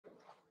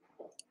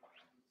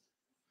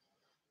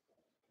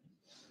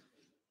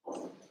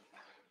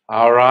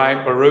All right,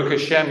 Baruch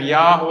Hashem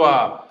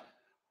Yahweh.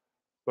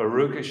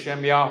 Baruch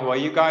Hashem Yahweh.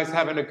 You guys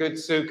having a good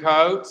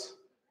Sukkot?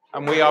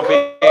 And we are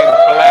being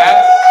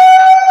blessed.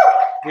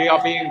 We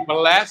are being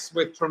blessed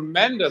with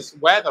tremendous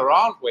weather,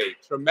 aren't we?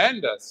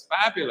 Tremendous,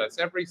 fabulous,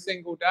 every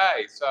single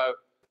day. So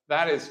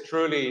that is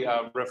truly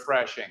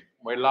refreshing.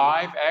 We're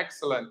live.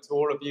 Excellent. To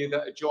all of you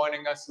that are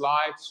joining us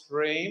live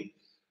stream.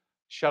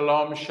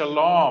 Shalom,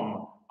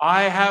 shalom.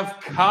 I have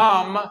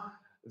come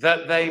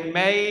that they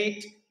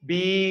may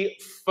be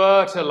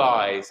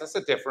fertilized. That's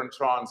a different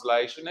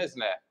translation,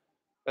 isn't it?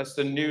 That's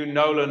the New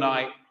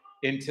Nolanite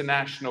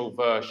International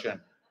Version.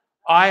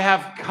 I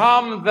have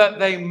come that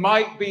they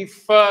might be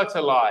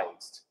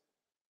fertilized,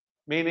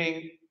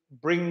 meaning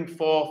bring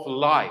forth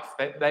life,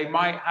 that they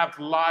might have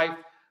life,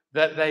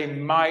 that they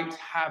might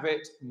have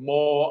it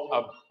more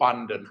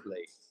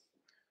abundantly.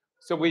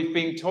 So we've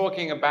been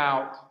talking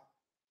about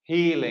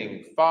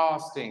healing,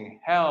 fasting,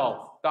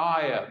 health,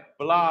 diet,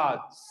 blood,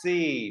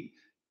 seed,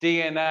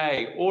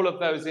 DNA, all of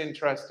those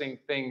interesting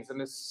things.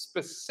 And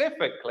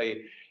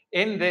specifically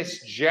in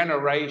this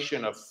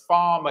generation of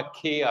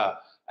pharmakia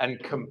and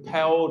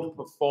compelled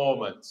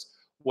performance,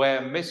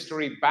 where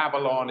Mystery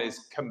Babylon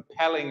is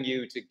compelling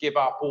you to give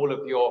up all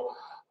of your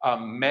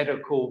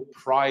medical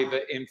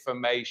private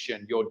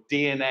information, your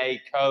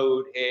DNA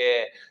code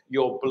here,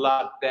 your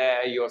blood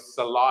there, your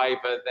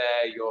saliva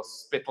there, your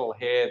spittle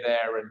here,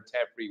 there, and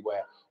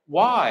everywhere.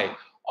 Why?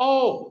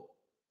 Oh,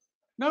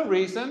 no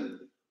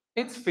reason.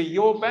 It's for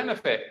your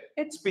benefit.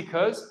 It's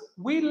because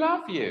we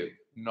love you.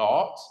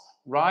 Not,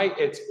 right?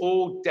 It's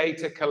all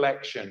data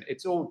collection.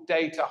 It's all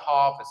data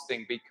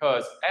harvesting,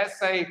 because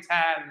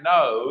Satan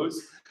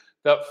knows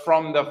that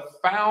from the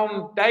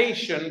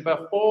foundation,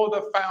 before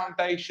the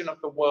foundation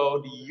of the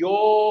world,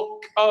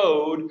 your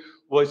code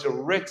was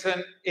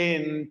written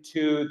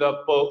into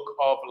the book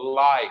of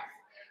life.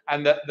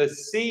 And that the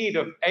seed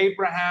of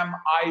Abraham,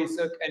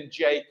 Isaac, and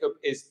Jacob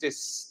is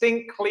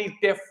distinctly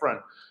different,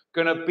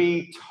 going to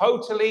be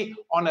totally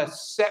on a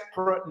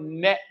separate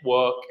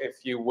network, if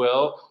you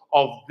will,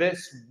 of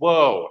this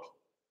world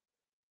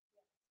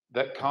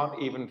that can't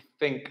even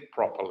think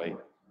properly,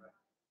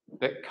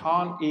 that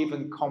can't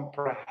even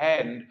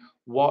comprehend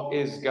what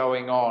is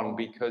going on,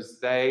 because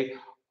they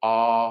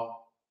are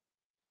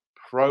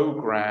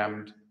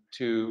programmed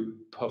to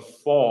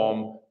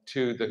perform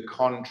to the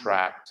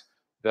contract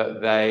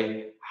that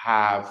they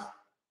have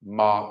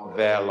marked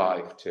their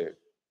life to.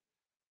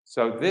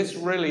 So this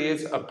really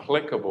is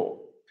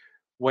applicable.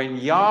 When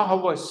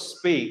Yahweh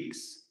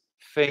speaks,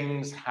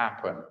 things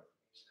happen.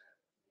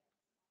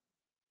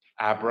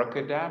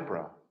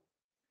 Abracadabra.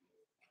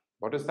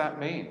 What does that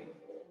mean?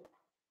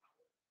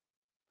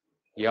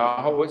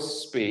 Yahweh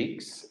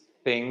speaks,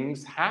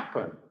 things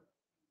happen.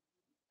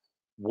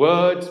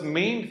 Words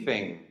mean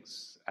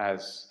things,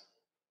 as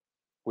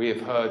we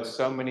have heard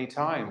so many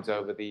times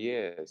over the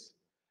years.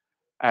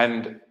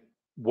 And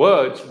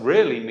words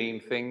really mean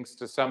things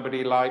to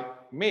somebody like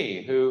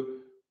me, who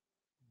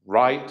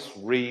writes,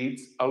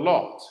 reads a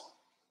lot.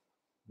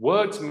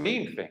 Words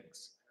mean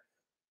things.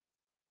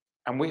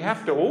 And we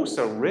have to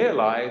also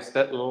realize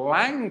that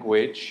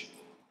language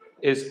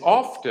is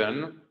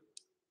often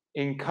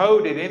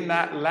encoded in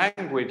that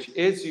language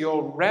is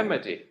your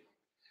remedy.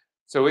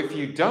 So if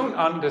you don't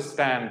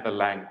understand the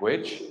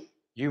language,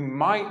 you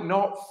might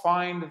not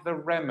find the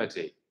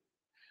remedy.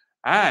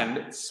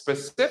 And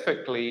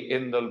specifically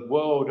in the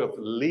world of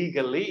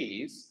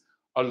legalese,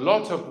 a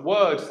lot of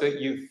words that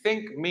you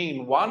think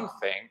mean one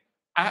thing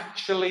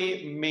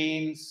actually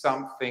mean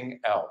something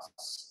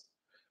else.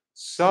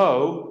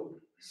 So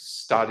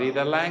study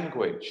the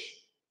language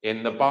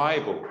in the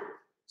Bible.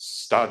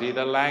 Study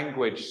the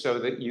language so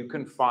that you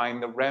can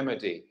find the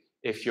remedy.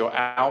 If you're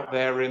out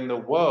there in the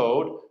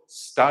world,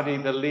 study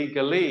the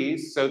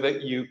legalese so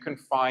that you can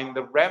find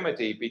the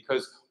remedy.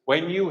 Because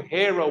when you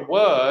hear a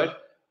word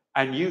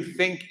and you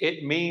think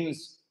it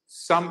means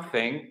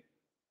something,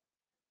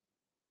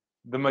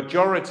 the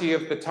majority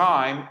of the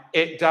time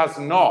it does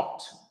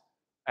not.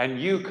 And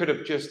you could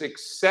have just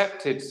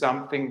accepted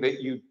something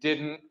that you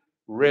didn't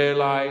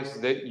realize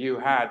that you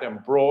had,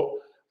 and brought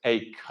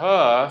a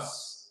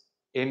curse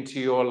into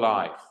your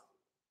life.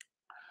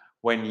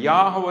 When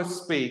Yahweh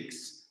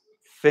speaks,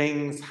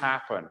 things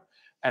happen.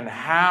 And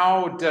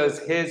how does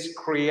his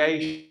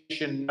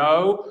creation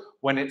know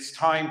when it's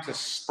time to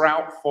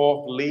sprout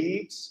forth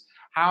leaves?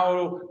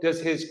 How does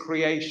his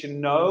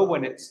creation know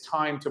when it's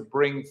time to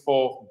bring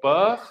forth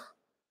birth?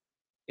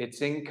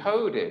 It's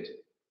encoded.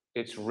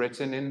 It's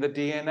written in the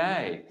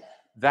DNA.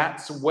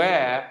 That's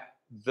where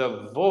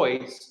the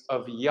voice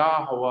of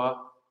Yahweh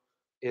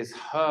is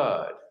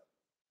heard.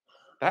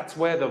 That's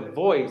where the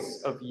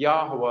voice of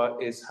Yahweh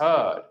is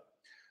heard.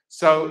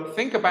 So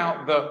think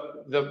about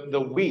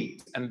the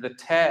wheat and the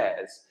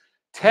tares.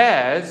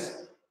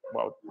 Tares,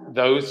 well,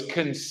 those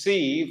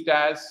conceived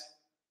as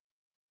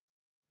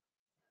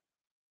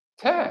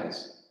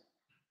tares.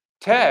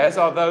 Tares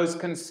are those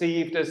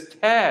conceived as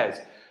tares,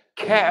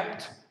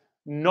 kept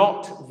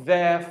not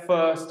their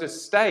first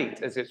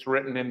estate, as it's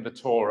written in the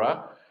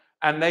Torah,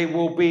 and they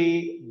will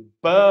be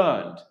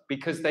burned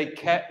because they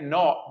kept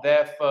not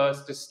their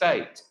first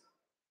estate.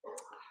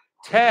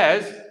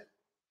 Tares,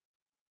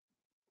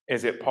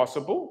 is it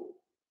possible?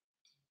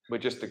 We're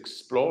just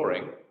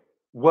exploring.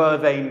 Were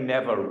they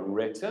never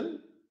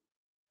written?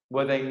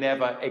 Were they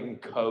never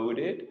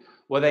encoded?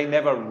 Were they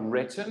never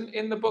written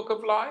in the book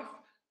of life?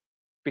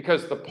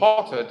 Because the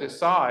potter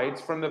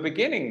decides from the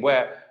beginning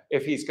where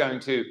if he's going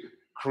to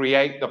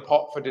create the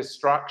pot for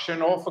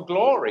destruction or for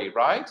glory,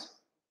 right?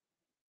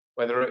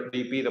 Whether it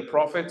be the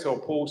prophets or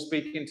Paul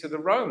speaking to the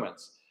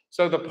Romans.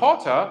 So the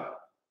potter,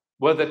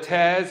 were the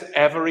tares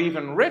ever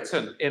even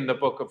written in the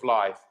book of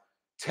life?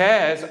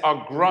 Tares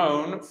are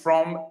grown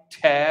from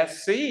tare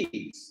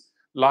seeds,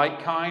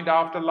 like kind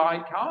after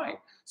like kind.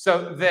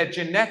 So their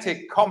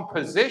genetic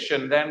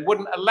composition then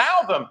wouldn't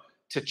allow them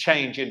to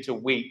change into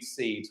wheat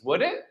seeds,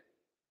 would it?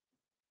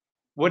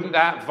 Wouldn't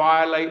that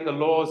violate the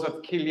laws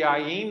of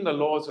Kilyayim, the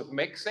laws of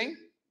mixing?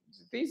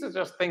 These are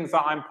just things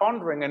that I'm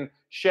pondering and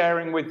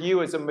sharing with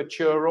you as a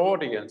mature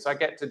audience. I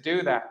get to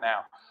do that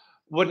now.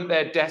 Wouldn't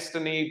their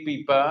destiny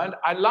be burned?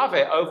 I love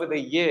it over the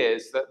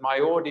years that my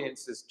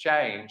audience has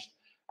changed,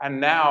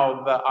 and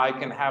now that I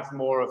can have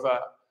more of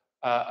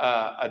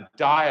a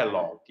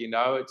dialogue. You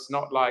know, it's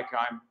not like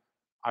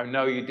I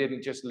know you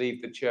didn't just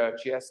leave the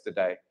church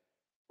yesterday.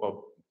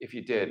 Well, if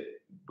you did,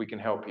 we can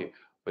help you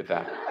with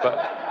that.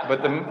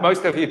 But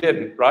most of you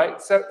didn't,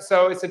 right?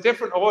 So it's a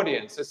different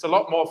audience. It's a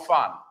lot more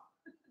fun.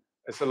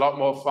 It's a lot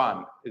more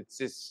fun. It's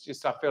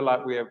just I feel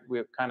like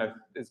we're kind of,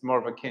 it's more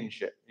of a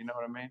kinship. You know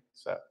what I mean?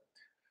 So,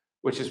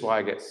 which is why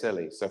I get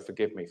silly. So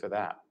forgive me for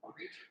that.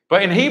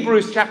 But in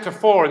Hebrews chapter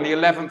 4 in the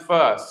 11th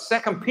verse,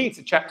 2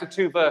 Peter chapter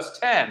 2 verse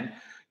 10,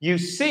 you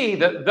see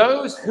that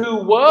those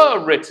who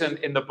were written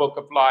in the book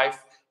of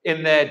life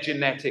in their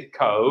genetic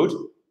code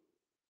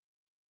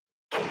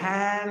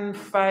can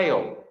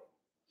fail.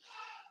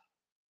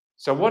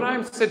 So what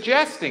I'm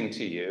suggesting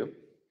to you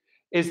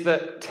is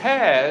that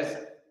tares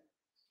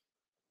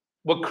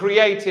were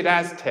created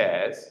as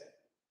tares,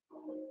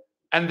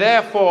 and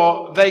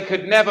therefore they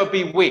could never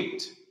be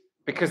wheat,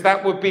 because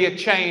that would be a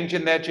change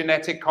in their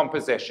genetic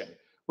composition,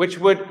 which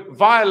would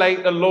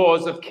violate the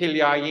laws of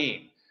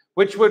Kilyayim,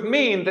 which would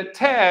mean that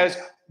tares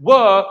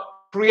were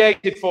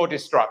created for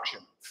destruction.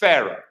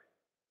 Pharaoh.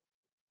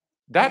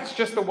 That's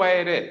just the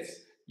way it is.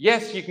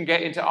 Yes, you can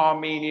get into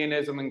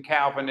Arminianism and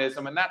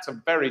Calvinism, and that's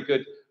a very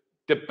good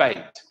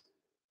debate,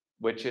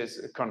 which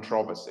is a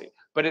controversy.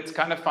 But it's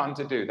kind of fun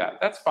to do that.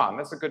 That's fun.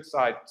 That's a good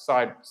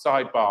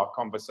sidebar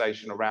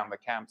conversation around the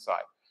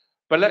campsite.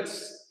 But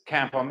let's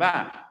camp on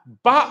that.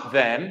 But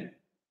then,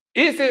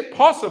 is it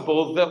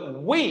possible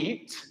that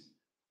wheat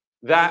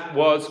that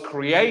was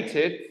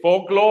created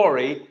for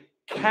glory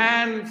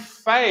can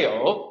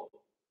fail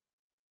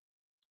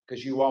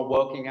because you are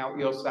working out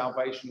your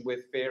salvation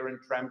with fear and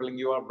trembling?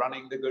 You are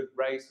running the good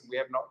race, and we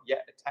have not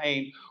yet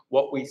attained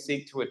what we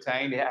seek to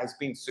attain. It has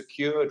been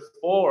secured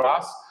for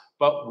us,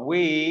 but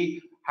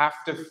we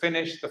have to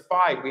finish the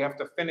fight. We have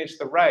to finish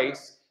the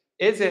race.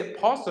 Is it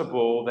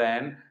possible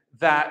then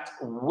that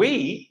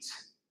wheat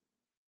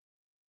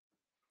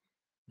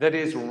that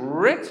is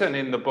written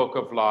in the book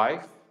of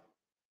life,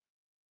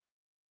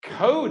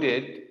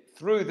 coded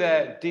through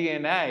their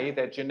DNA,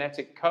 their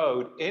genetic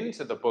code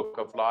into the book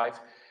of life,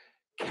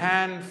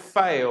 can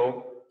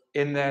fail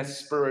in their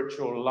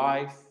spiritual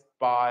life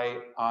by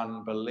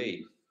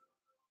unbelief?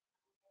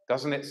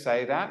 Doesn't it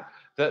say that?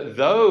 That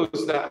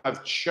those that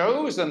have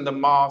chosen the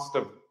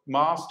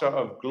master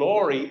of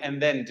glory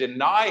and then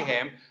deny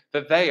him,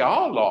 that they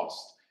are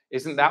lost.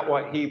 Isn't that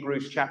what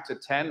Hebrews chapter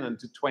 10 and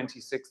to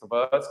 26th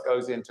verse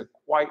goes into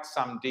quite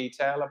some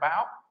detail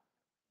about?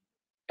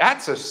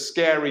 That's a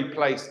scary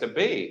place to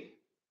be.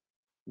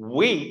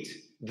 Wheat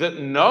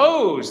that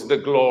knows the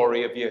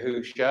glory of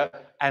Yahusha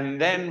and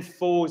then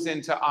falls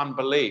into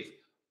unbelief.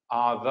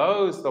 Are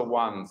those the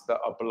ones that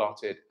are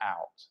blotted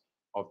out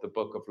of the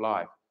book of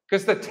life?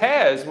 Because the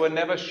tares were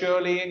never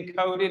surely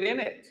encoded in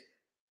it.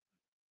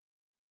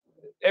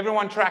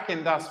 Everyone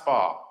tracking thus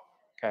far?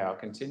 Okay, I'll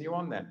continue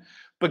on then.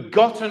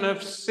 Begotten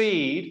of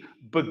seed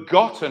would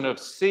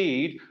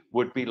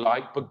be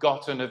like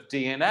begotten of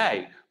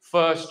DNA.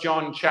 1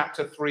 John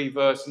chapter 3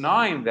 verse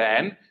 9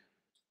 then,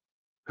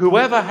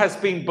 whoever has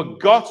been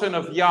begotten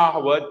of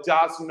Yahweh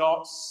does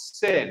not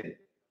sin.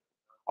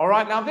 All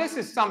right, now this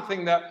is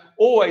something that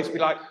always be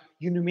like,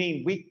 you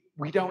mean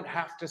we don't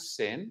have to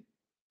sin?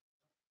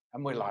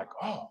 And we're like,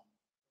 oh,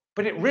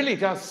 but it really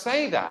does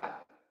say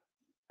that.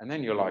 And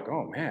then you're like,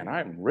 oh man,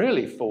 I'm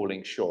really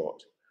falling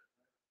short.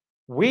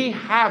 We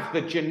have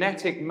the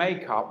genetic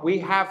makeup, we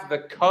have the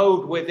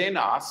code within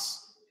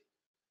us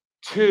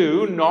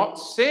to not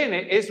sin.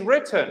 It is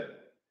written.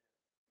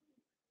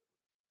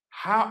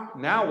 How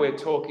now we're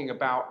talking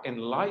about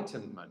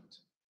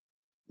enlightenment.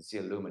 It's the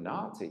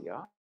Illuminati,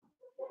 yeah?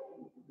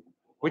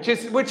 Which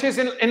is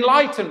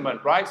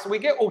enlightenment, right? So we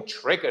get all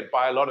triggered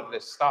by a lot of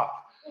this stuff.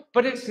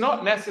 But it's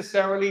not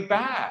necessarily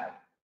bad.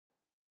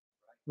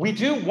 We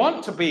do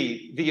want to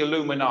be the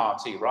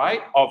Illuminati,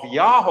 right? Of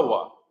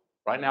Yahweh.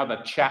 Right now, the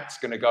chat's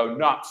going to go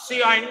nuts.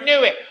 See, I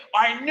knew it.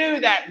 I knew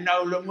that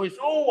Nolan was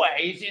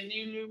always in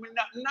the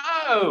Illuminati.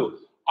 No,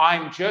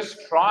 I'm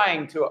just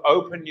trying to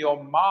open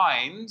your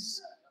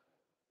minds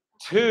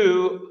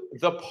to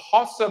the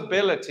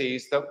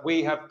possibilities that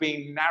we have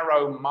been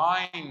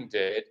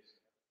narrow-minded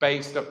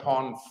based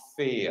upon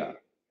fear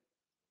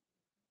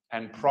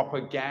and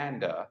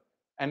propaganda.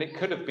 And it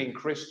could have been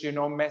Christian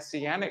or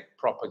Messianic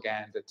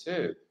propaganda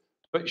too.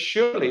 But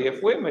surely,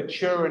 if we're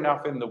mature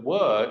enough in the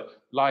Word,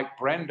 like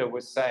Brenda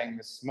was saying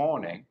this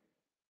morning,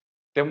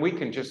 then we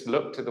can just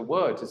look to the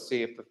Word to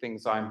see if the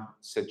things I'm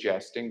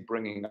suggesting,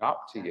 bringing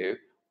up to you,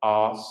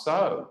 are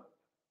so.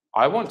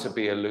 I want to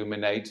be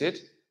illuminated.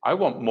 I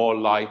want more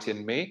light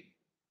in me.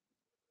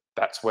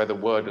 That's where the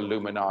word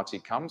Illuminati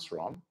comes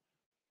from.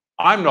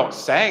 I'm not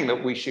saying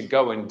that we should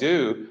go and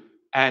do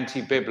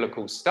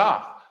anti-biblical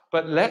stuff,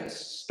 but let's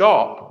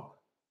stop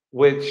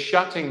with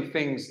shutting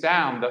things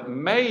down that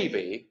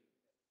maybe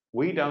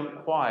we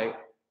don't quite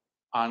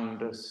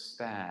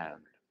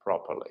understand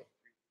properly.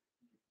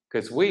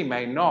 Because we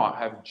may not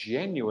have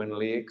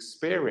genuinely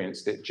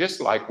experienced it, just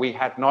like we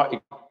had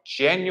not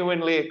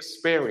genuinely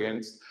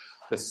experienced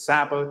the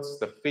Sabbaths,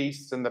 the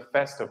feasts, and the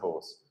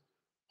festivals.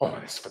 Oh,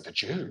 it's for the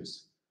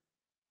Jews.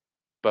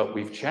 But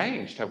we've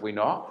changed, have we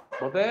not?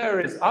 Well,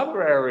 there is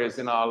other areas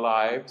in our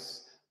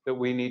lives that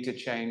we need to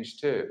change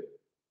too.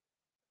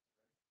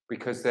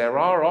 Because there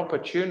are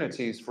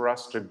opportunities for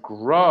us to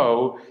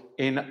grow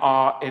in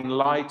our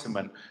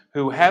enlightenment.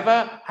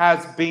 Whoever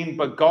has been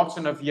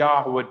begotten of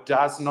Yahweh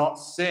does not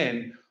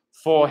sin,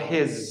 for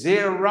his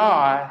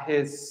zerah,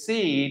 his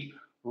seed,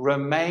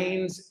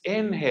 remains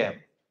in him.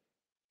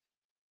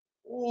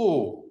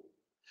 Ooh.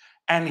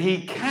 And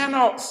he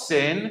cannot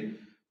sin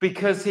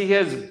because he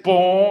has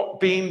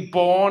been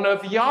born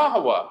of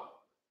Yahweh.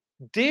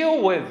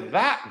 Deal with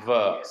that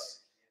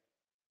verse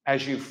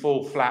as you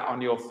fall flat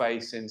on your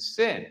face in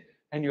sin.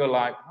 And you're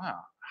like, wow,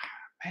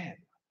 man,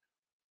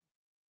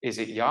 is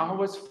it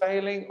Yahweh's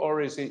failing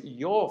or is it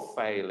your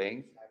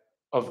failing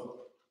of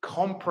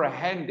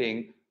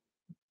comprehending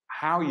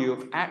how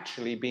you've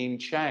actually been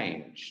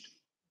changed?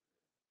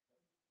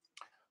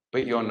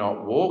 But you're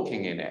not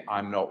walking in it.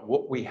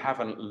 We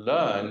haven't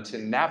learned to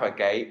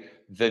navigate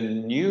the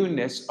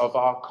newness of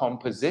our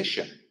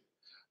composition.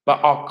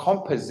 But our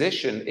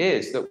composition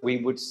is that we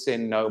would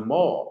sin no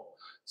more.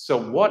 So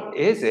what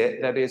is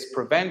it that is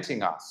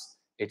preventing us?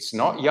 It's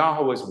not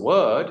Yahweh's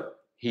word.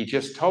 He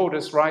just told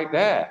us right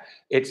there.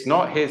 It's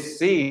not his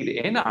seed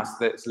in us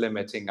that's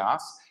limiting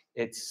us.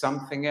 It's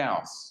something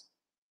else.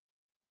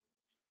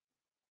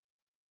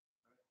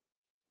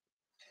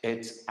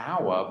 It's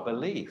our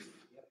belief.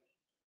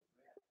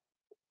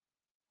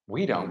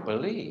 We don't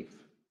believe.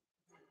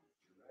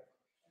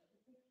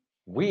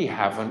 We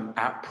haven't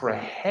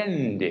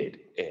apprehended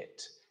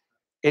it.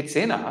 It's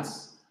in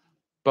us,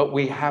 but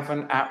we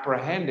haven't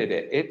apprehended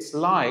it. It's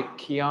like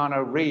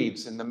Keanu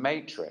Reeves in The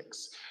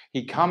Matrix.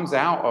 He comes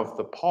out of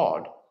the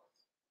pod,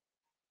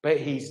 but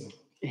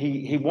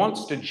he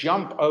wants to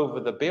jump over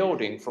the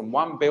building from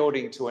one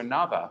building to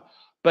another,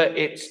 but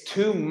it's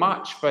too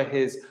much for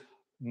his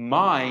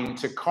mind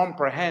to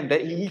comprehend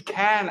that he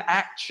can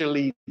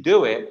actually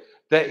do it,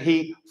 that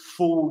he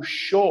falls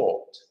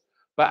short.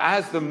 But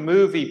as the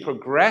movie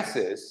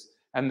progresses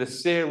and the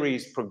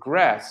series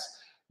progress,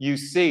 you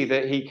see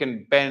that he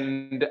can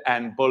bend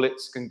and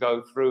bullets can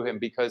go through him,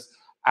 because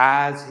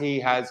as he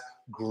has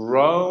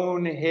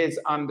grown his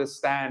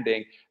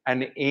understanding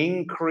and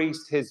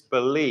increased his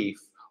belief,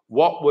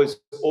 what was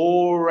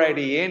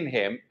already in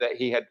him that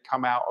he had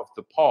come out of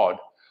the pod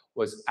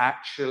was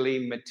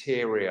actually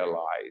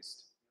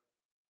materialized,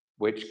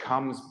 which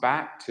comes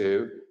back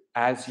to,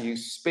 as you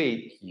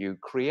speak, you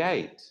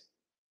create.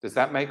 Does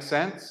that make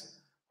sense?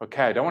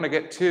 Okay, I don't want to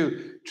get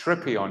too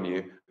trippy on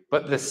you,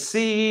 but the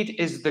seed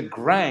is the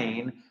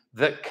grain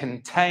that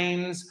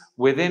contains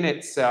within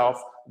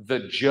itself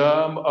the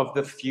germ of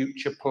the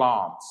future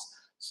plants.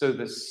 So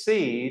the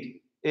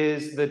seed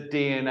is the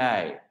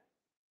DNA.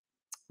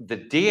 The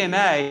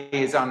DNA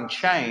is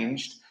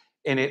unchanged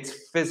in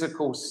its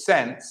physical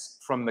sense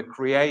from the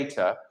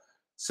Creator.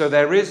 So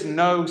there is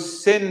no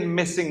sin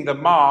missing the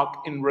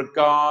mark in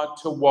regard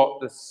to what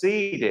the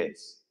seed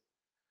is.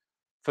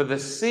 For the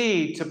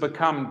seed to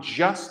become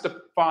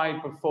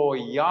justified before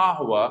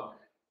Yahweh,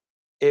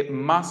 it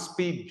must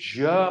be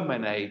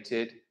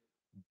germinated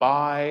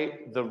by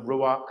the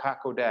Ruach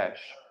HaKodesh,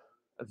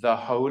 the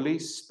Holy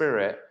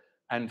Spirit,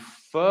 and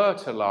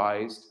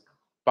fertilized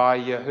by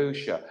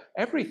Yahusha.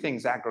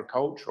 Everything's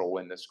agricultural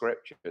in the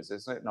scriptures,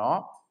 isn't it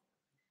not?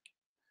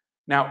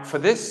 Now, for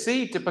this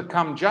seed to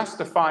become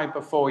justified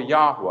before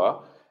Yahweh,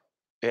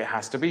 it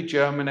has to be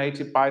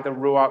germinated by the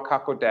Ruach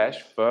HaKodesh,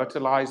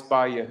 fertilized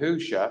by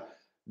Yahusha.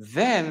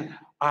 Then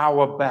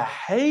our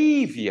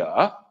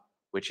behavior,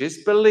 which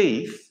is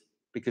belief,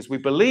 because we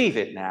believe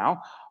it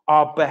now,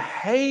 our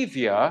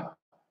behavior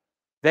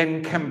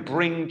then can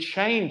bring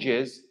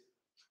changes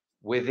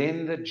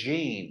within the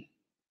gene.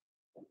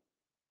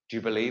 Do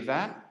you believe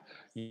that?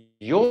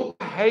 Your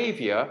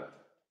behavior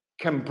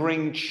can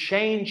bring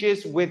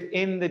changes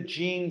within the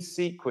gene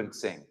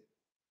sequencing.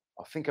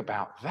 Well, think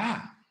about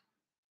that.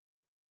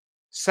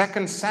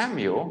 2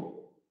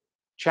 Samuel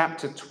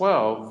chapter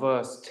 12,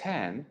 verse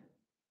 10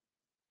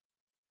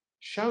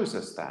 shows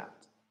us that.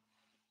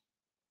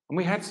 And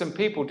we had some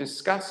people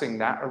discussing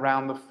that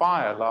around the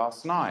fire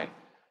last night.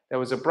 There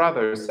was a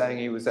brother saying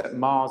he was at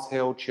Mars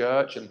Hill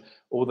Church and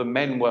all the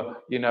men were,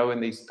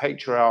 in these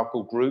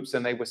patriarchal groups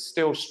and they were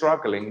still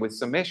struggling with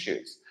some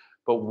issues.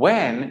 But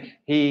when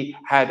he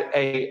had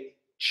a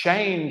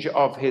change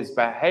of his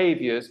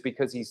behaviors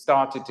because he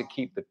started to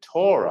keep the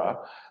Torah,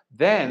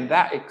 then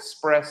that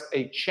expressed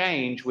a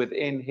change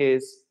within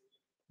his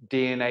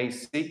DNA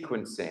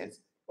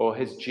sequences or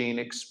his gene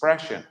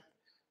expression.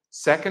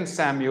 2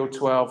 Samuel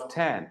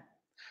 12:10.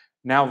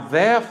 Now,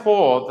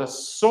 therefore, the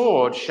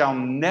sword shall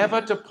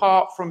never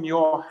depart from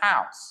your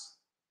house.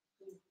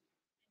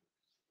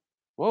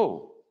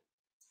 Whoa.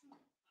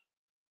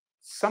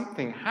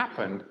 Something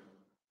happened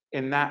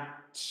in that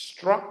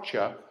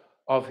structure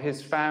of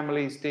his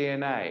family's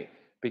DNA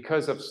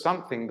because of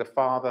something the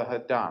father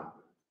had done.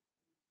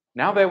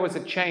 Now there was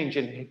a change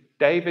in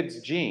David's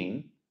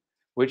gene,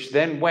 which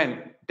then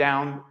went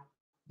down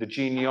the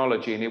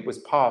genealogy and it was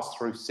passed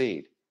through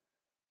seed.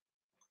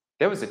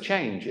 There was a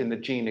change in the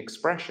gene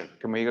expression.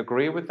 Can we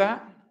agree with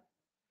that?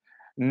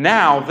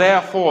 Now,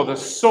 therefore, the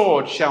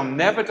sword shall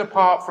never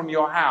depart from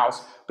your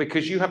house,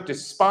 because you have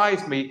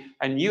despised me,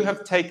 and you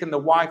have taken the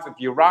wife of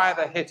Uriah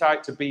the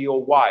Hittite to be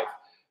your wife.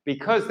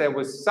 Because there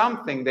was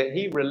something that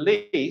he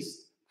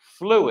released,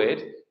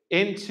 fluid,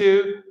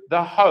 into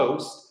the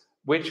host,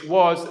 which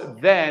was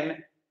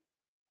then,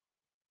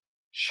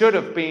 should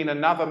have been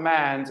another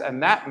man's,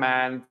 and that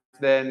man,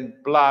 then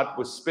blood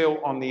was spilled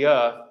on the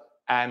earth,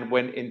 and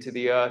went into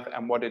the earth,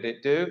 and what did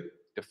it do?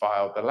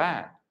 Defiled the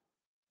land.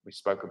 We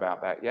spoke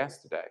about that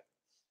yesterday.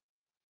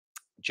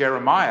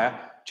 Jeremiah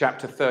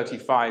chapter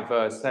 35,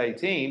 verse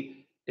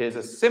 18 is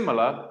a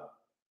similar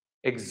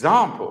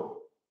example.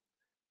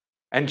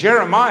 And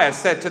Jeremiah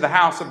said to the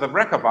house of the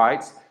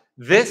Rechabites,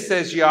 this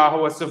says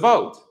Yahweh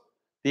Sabaoth,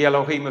 the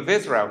Elohim of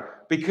Israel,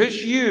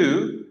 because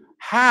you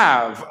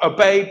have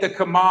obeyed the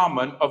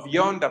commandment of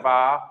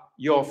Yondavar,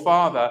 your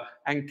father,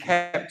 and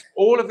kept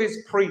all of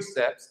his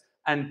precepts,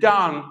 and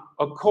done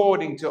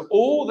according to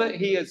all that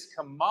he has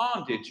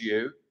commanded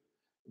you.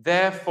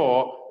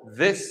 Therefore,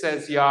 this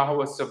says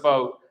Yahweh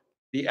Sabaoth,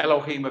 the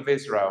Elohim of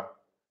Israel,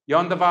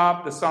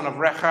 Yondavar, the son of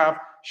Rechab,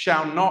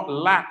 shall not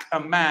lack a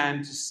man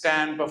to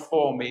stand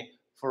before me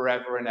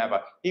forever and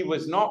ever. He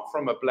was not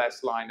from a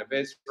blessed line of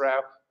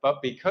Israel,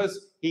 but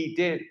because he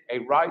did a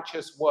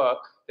righteous work,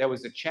 there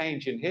was a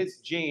change in his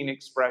gene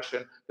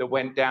expression that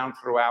went down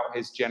throughout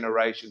his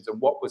generations, and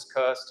what was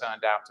cursed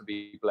turned out to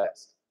be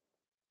blessed.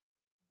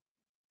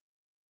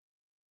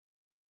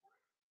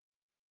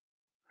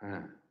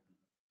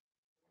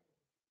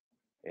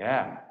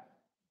 Yeah,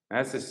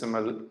 this is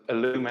some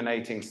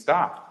illuminating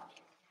stuff.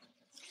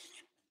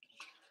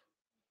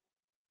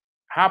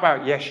 How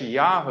about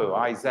Yeshayahu,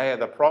 Isaiah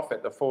the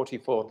prophet, the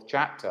 44th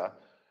chapter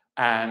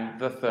and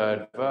the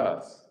 3rd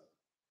verse?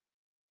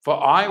 For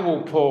I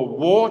will pour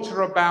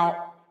water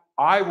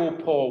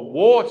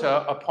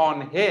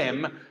upon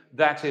him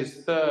that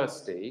is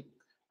thirsty,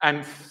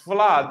 and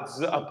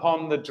floods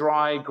upon the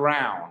dry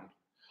ground.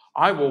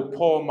 I will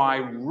pour my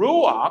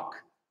ruach,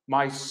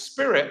 my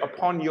spirit,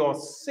 upon your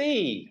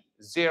seed,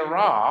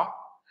 Zerah,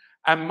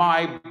 and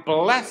my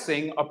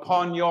blessing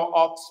upon your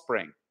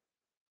offspring.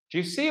 Do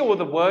you see all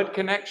the word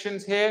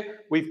connections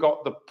here? We've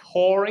got the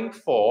pouring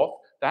forth.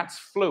 That's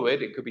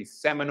fluid. It could be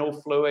seminal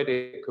fluid.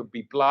 It could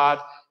be blood.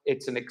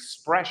 It's an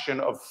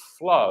expression of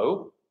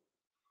flow.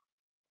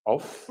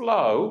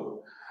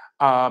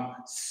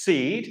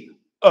 Seed,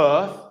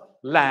 earth,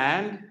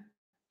 land,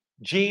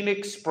 gene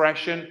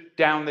expression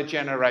down the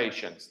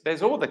generations.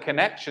 There's all the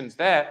connections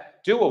there.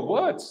 Do a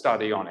word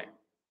study on it.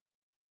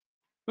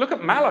 Look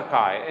at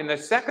Malachi in the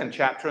 2nd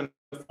chapter and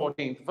the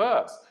 14th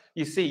verse.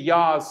 You see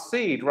Yah's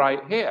seed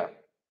right here.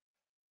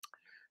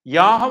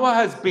 Yahweh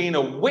has been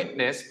a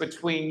witness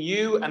between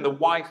you and the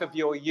wife of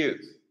your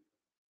youth,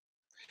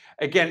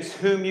 against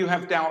whom you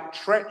have dealt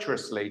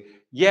treacherously,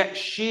 yet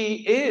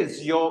she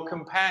is your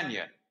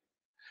companion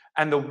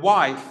and the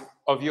wife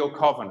of your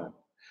covenant.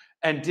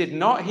 And did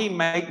not he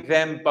make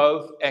them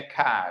both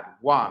echad,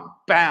 one,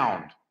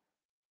 bound?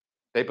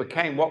 They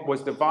became, what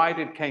was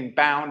divided came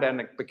bound,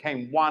 and it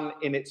became one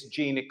in its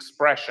gene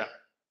expression.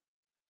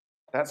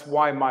 That's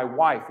why my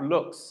wife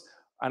looks,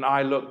 and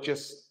I look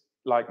just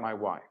like my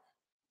wife.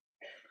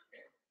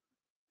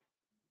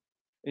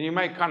 And you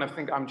may kind of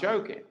think I'm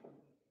joking,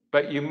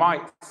 but you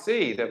might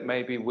see that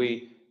maybe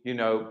we,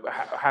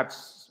 have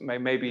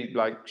maybe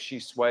like she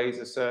sways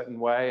a certain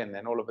way, and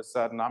then all of a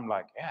sudden I'm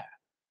like, yeah,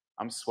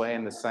 I'm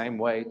swaying the same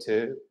way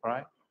too,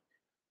 right?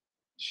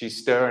 She's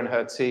stirring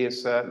her tea a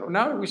certain.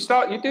 No,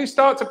 you do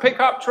start to pick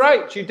up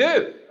traits, you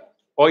do.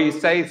 Or you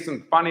say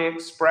some funny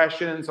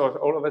expressions, or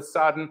all of a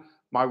sudden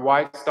my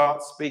wife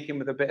starts speaking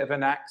with a bit of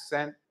an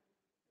accent.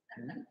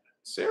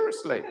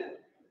 Seriously.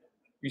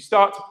 You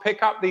start to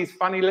pick up these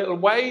funny little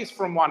ways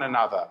from one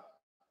another.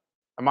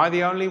 Am I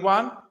the only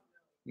one?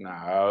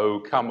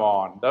 No, come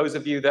on. Those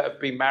of you that have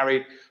been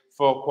married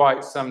for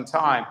quite some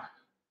time.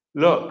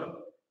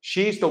 Look,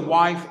 she's the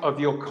wife of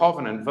your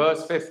covenant.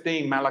 Verse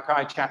 15,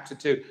 Malachi chapter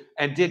 2.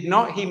 And did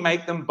not he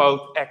make them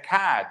both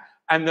Echad?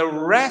 And the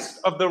rest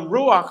of the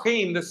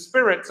Ruachim, the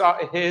spirits,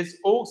 are his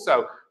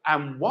also.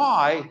 And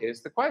why?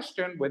 Here's the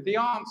question with the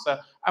answer.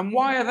 And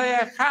why are they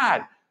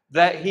Echad?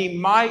 That he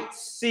might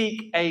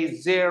seek a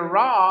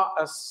zerah,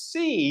 a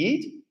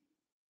seed,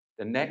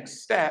 the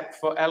next step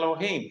for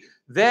Elohim.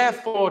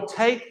 Therefore,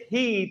 take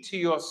heed to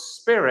your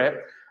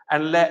spirit,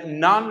 and let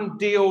none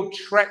deal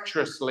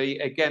treacherously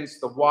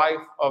against the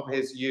wife of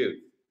his youth.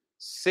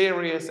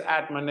 Serious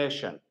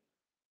admonition,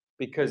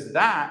 because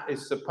that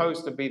is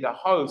supposed to be the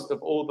host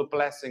of all the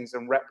blessings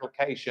and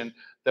replication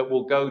that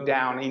will go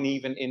down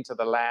even into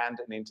the land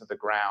and into the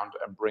ground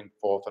and bring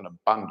forth an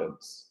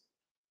abundance.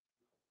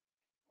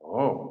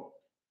 Oh.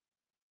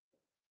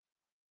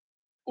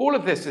 All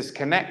of this is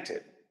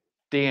connected.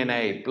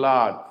 DNA,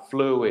 blood,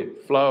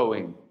 fluid,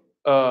 flowing,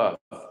 earth,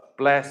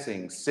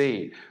 blessing,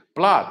 seed.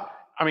 Blood.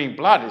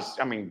 Blood is,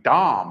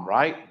 dam,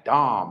 right?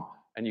 Dam.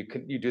 And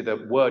you do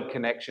the word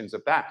connections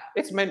of that.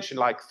 It's mentioned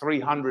like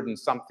 300 and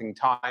something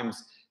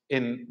times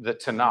in the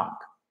Tanakh.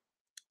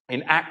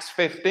 In Acts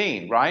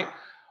 15, right?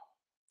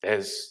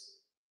 There's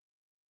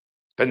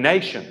the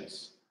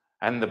nations.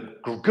 And the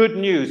good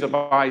news of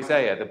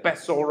Isaiah, the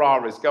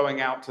Besorah, is going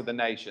out to the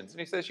nations.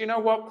 And he says, you know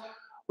what?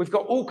 We've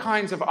got all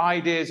kinds of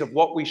ideas of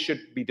what we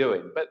should be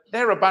doing. But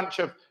they're a bunch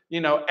of,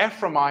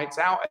 Ephraimites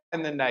out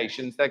in the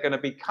nations. They're going to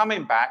be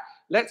coming back.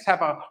 Let's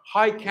have a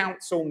high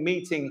council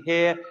meeting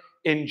here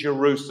in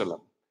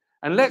Jerusalem.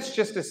 And let's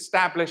just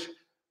establish,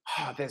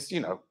 there's,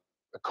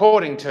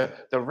 according to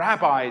the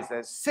rabbis,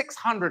 there's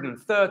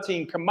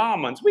 613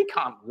 commandments. We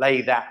can't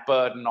lay that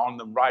burden on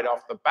them right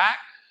off the bat.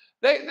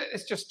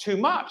 It's just too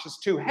much. It's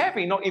too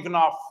heavy. Not even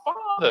our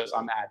fathers,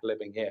 I'm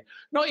ad-libbing here,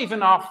 not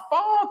even our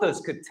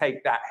fathers could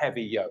take that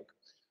heavy yoke.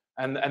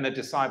 And the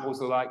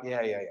disciples are like,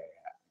 yeah.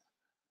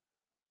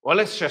 Well,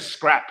 let's just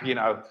scrap,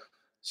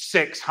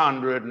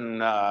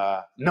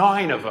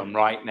 609 of them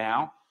right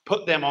now.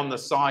 Put them on the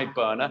side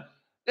burner.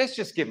 Let's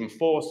just give them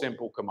 4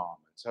 simple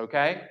commandments,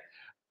 okay?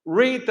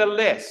 Read the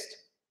list.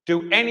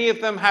 Do any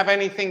of them have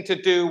anything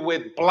to do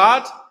with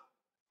blood,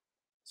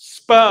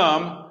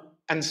 sperm,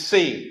 and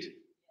seed?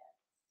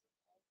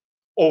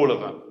 All of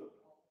them.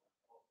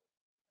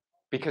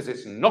 Because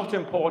it's not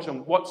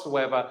important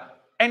whatsoever.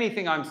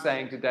 Anything I'm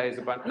saying today is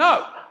about...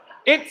 No,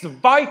 it's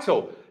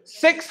vital.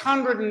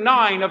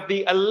 609 of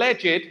the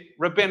alleged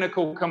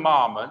rabbinical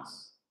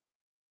commandments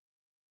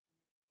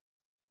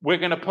we're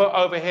going to put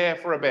over here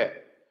for a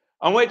bit.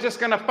 And we're just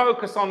going to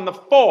focus on the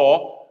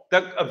 4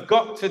 that have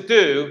got to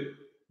do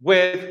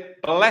with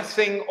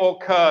blessing or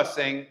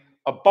cursing,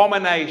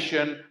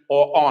 abomination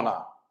or honor.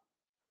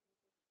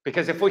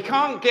 Because if we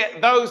can't get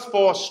those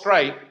 4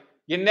 straight,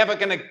 you're never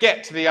going to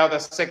get to the other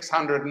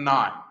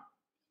 609.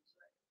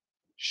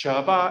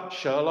 Shabbat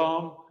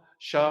shalom,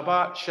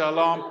 Shabbat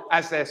shalom,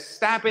 as they're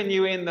stabbing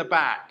you in the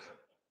back.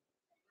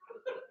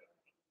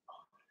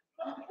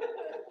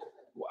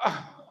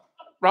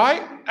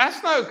 Right?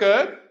 That's no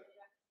good.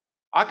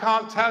 I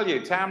can't tell you,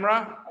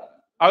 Tamara,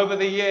 over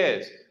the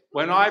years,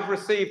 when I've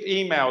received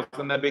emails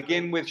and they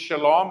begin with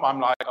shalom, I'm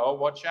like, oh,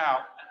 watch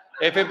out.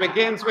 If it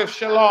begins with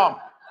shalom,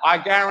 I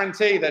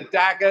guarantee the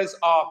daggers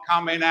are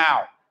coming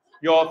out.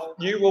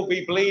 You will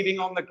be bleeding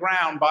on the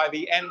ground by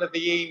the end of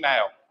the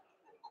email.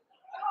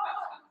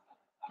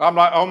 I'm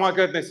like, oh my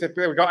goodness, if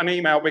we've got an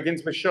email that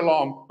begins with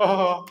shalom.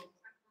 Oh.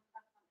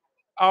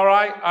 All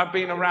right, I've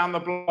been around the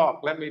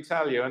block, let me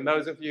tell you. And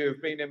those of you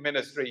who've been in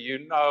ministry,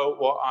 you know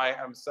what I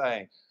am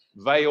saying.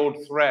 Veiled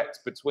threats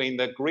between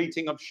the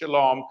greeting of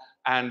shalom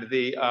and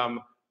the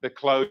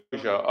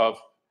closure of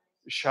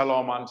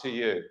shalom unto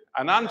you.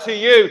 And unto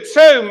you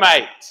too,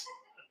 mate.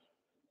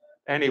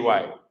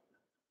 Anyway,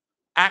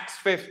 Acts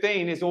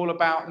 15 is all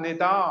about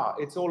nidar.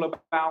 It's all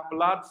about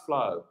blood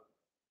flow,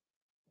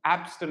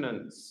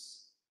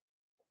 abstinence,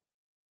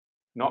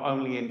 not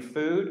only in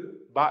food,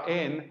 but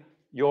in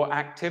your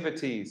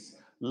activities.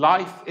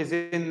 Life is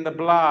in the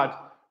blood.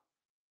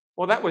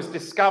 Well, that was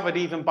discovered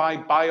even by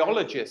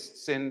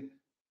biologists in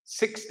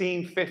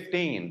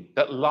 1615,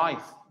 that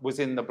life was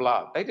in the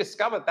blood. They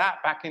discovered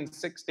that back in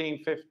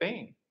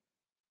 1615.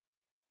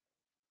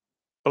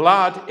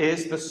 Blood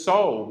is the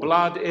soul.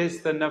 Blood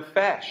is the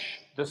nefesh.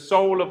 The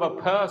soul of a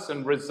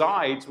person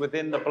resides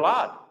within the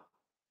blood.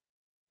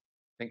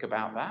 Think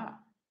about that.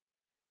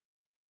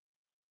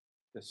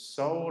 The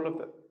soul of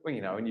the,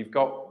 and you've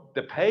got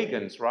the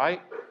pagans,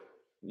 right?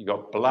 You've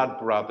got blood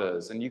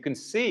brothers, and you can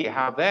see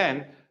how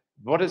then,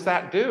 what does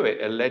that do?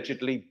 It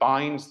allegedly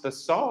binds the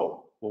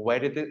soul. Well,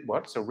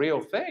 what's a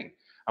real thing?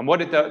 And what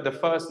did the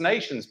First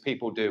Nations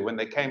people do when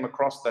they came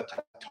across the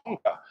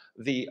Tatonka,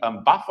 the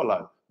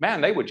buffalo?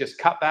 Man, they would just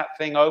cut that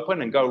thing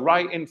open and go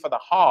right in for the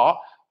heart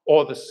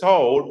or the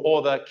soul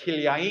or the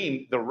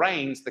kilyaim, the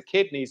reins, the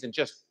kidneys, and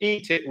just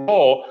eat it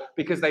raw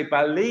because they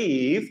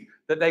believed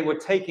that they were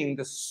taking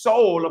the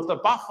soul of the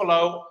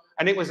buffalo,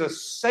 and it was a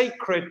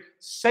sacred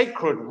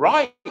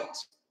rite. It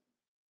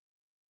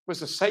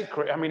was a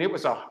sacred, it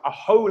was a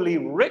holy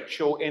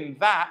ritual in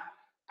that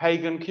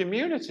pagan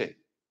community.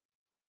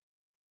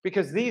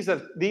 Because these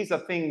are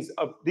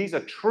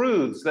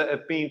truths that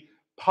have been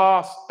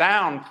passed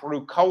down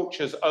through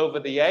cultures over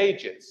the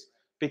ages.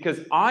 Because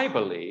I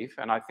believe,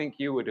 and I think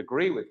you would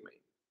agree with me,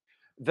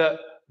 that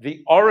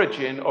the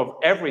origin of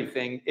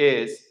everything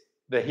is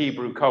the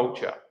Hebrew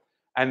culture.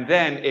 And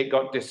then it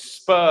got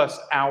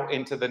dispersed out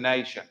into the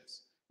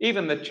nations.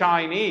 Even the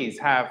Chinese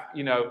have,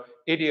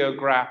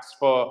 ideographs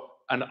for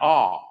an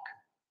ark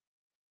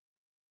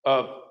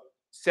of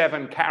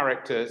 7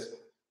 characters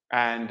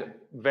and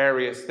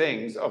various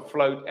things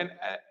afloat. And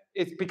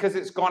it's because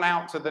it's gone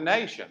out to the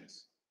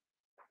nations,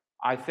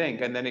 I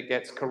think. And then it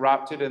gets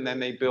corrupted, and then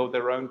they build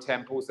their own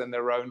temples and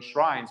their own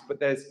shrines. But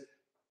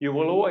you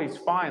will always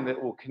find that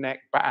it will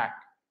connect back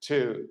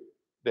to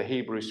the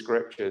Hebrew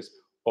scriptures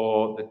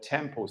or the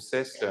temple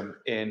system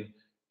in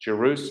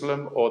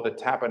Jerusalem or the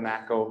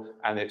tabernacle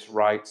and its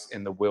rites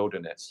in the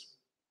wilderness.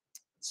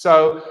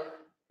 So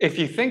if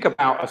you think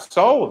about a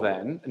soul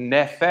then,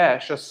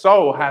 nephesh, a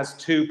soul has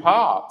 2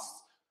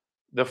 parts,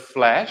 the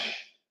flesh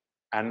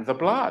and the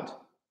blood.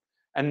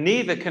 And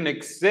neither can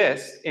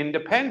exist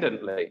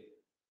independently.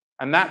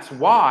 And that's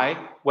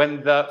why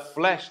when the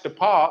flesh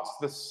departs,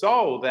 the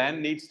soul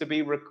then needs to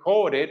be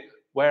recorded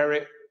where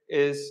it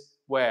is,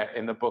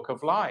 in the book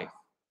of life.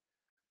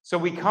 So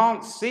we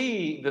can't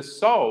see the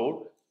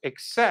soul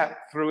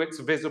except through its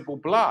visible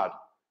blood,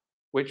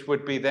 which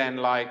would be then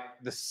like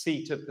the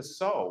seat of the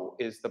soul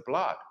is the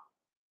blood.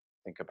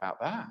 Think about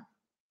that.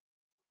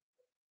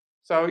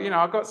 So,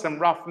 I've got some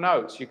rough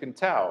notes. You can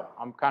tell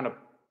I'm kind of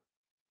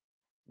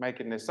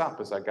making this up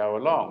as I go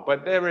along,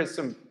 but there is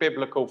some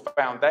biblical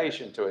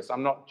foundation to it.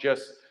 I'm not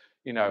just,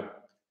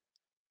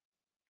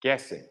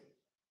 guessing.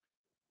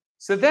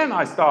 So then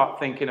I start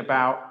thinking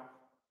about,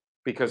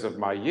 because of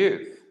my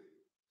youth,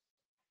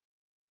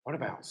 what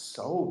about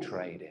soul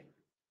trading?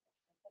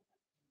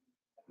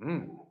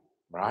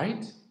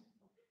 Right?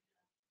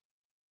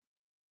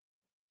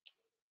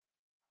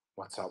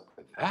 What's up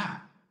with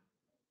that?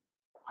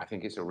 I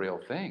think it's a real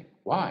thing.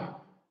 Why?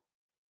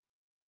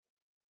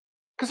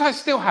 Because I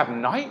still have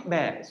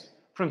nightmares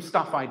from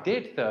stuff I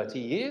did 30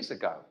 years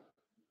ago.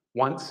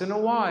 Once in a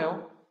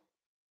while.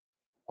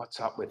 What's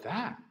up with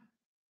that?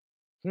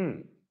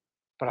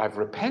 But I've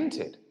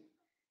repented.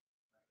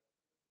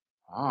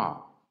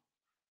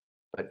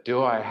 But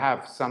do I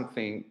have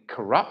something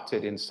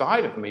corrupted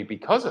inside of me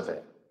because of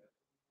it?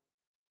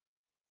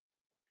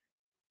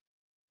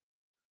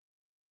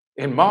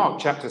 In Mark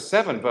chapter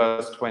 7,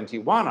 verse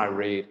 21, I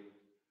read,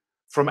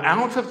 "From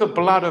out of the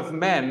blood of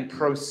men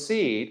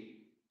proceed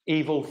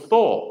evil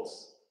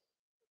thoughts."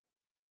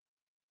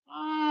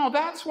 Oh,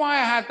 that's why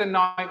I had the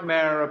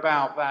nightmare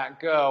about that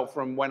girl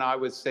from when I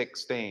was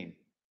 16.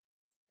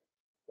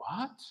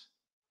 What?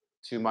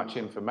 Too much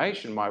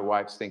information, my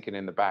wife's thinking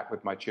in the back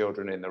with my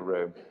children in the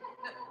room,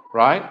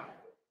 right?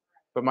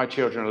 But my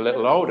children are a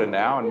little older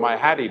now, and my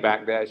Hattie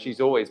back there, she's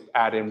always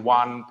adding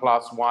 1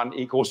 + 1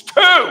 =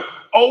 2.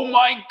 Oh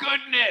my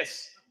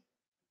goodness.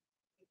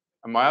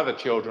 And my other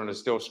children are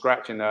still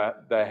scratching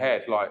their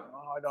head like,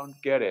 I don't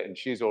get it. And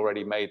she's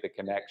already made the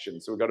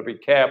connection. So we've got to be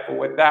careful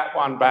with that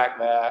one back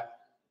there.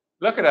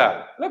 Look at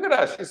her. Look at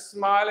her. She's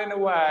smiling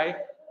away.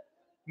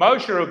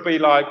 Moshe would be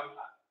like,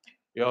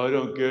 yeah, I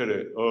don't get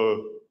it.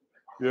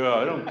 Yeah,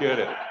 I don't get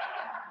it.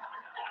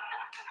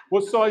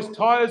 What size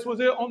tires was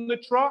it on the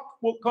truck?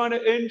 What kind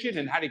of engine?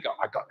 And how do you go?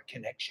 I got the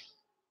connection.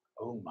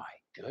 Oh my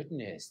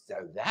goodness.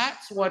 So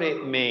that's what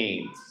it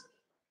means.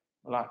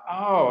 We're like,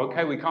 oh,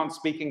 okay, we can't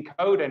speak in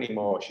code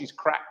anymore. She's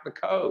cracked the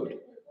code.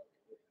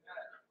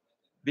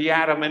 The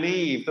Adam and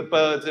Eve, the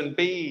birds and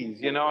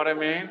bees, you know what I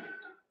mean?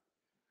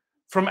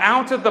 From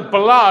out of the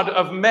blood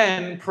of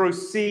men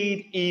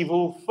proceed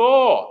evil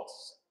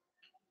thoughts.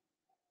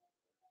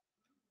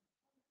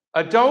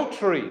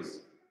 Adulteries,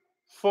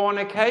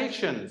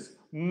 fornications,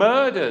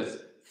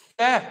 murders,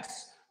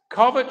 thefts,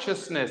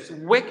 covetousness,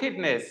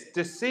 wickedness,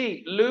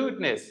 deceit,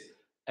 lewdness,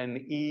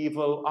 an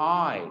evil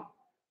eye,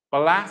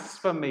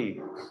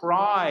 blasphemy,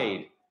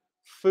 pride,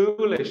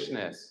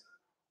 foolishness.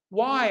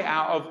 Why,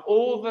 out of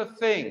all the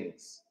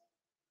things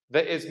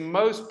that is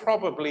most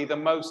probably the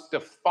most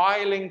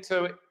defiling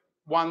to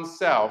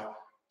oneself,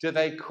 do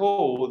they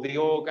call the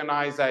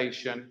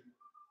organization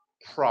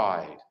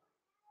pride?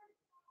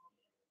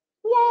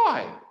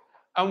 Why?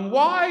 And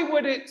why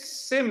would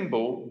its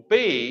symbol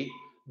be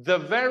the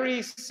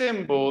very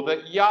symbol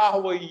that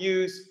Yahweh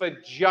used for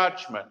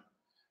judgment?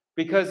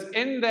 Because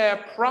in their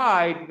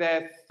pride,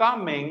 they're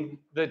thumbing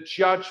the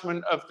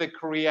judgment of the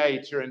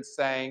Creator and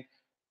saying,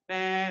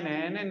 na,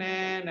 na, na,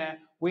 na, na.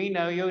 We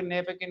know you're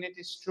never going to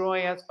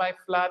destroy us by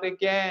flood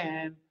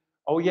again.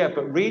 Oh, yeah,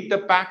 but read the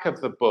back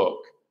of the book.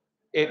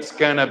 It's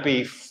going to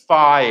be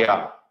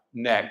fire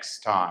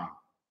next time.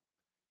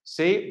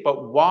 See,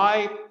 but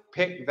why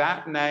pick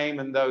that name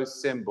and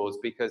those symbols?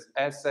 Because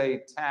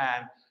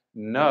Satan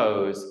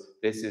knows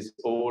this is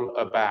all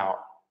about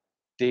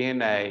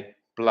DNA,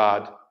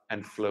 blood,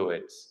 and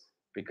fluids.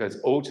 Because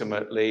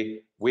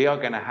ultimately, we are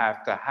going to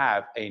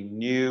have a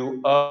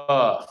new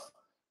earth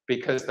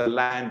because the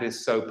land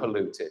is so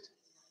polluted.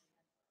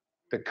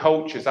 the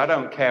cultures, I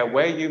don't care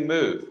where you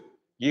move,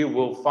 you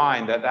will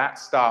find that that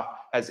stuff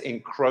has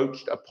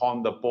encroached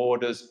upon the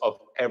borders of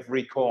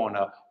every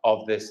corner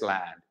of this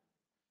land.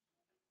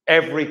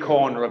 Every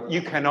corner of,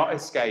 you cannot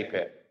escape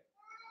it.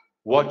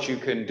 What you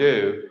can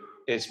do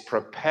is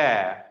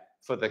prepare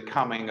for the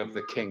coming of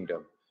the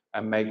kingdom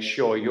and make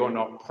sure you're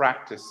not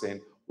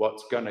practicing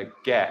what's going to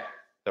get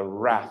the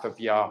wrath of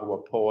Yahweh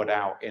poured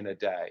out in a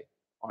day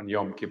on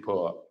Yom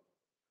Kippur.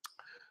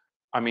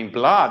 I mean,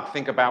 blood,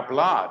 think about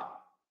blood.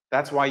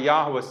 That's why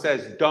Yahweh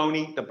says, don't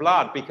eat the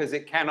blood, because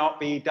it cannot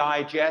be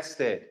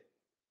digested.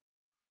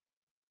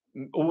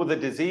 All the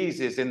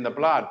diseases in the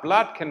blood.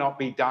 Blood cannot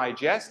be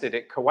digested.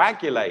 It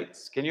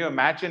coagulates. Can you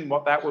imagine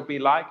what that would be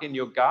like in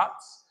your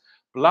guts?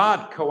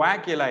 Blood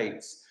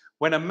coagulates.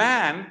 When a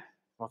man,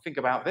 well, think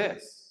about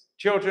this.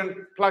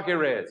 Children, plug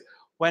your ears.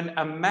 When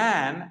a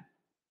man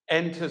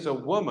enters a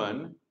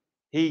woman,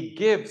 he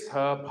gives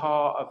her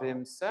part of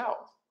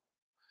himself,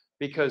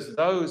 because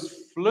those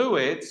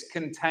fluids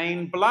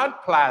contain blood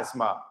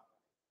plasma,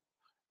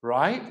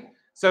 right?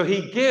 So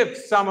he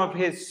gives some of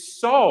his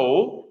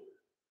soul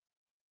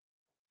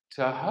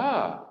to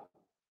her.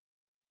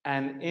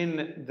 And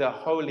in the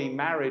holy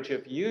marriage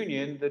of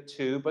union, the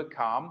two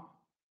become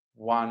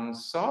one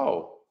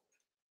soul.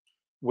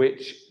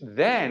 Which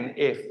then,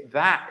 if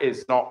that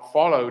is not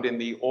followed in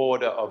the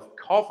order of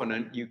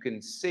covenant, you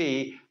can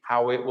see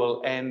how it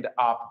will end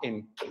up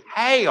in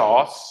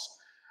chaos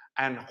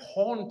and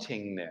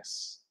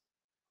hauntingness,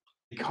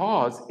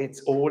 because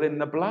it's all in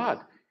the blood.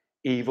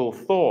 Evil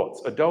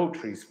thoughts,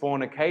 adulteries,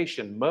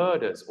 fornication,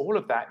 murders, all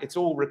of that, it's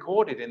all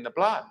recorded in the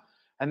blood.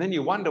 And then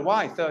you wonder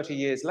why 30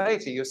 years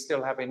later you're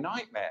still having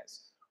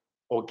nightmares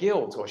or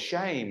guilt or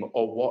shame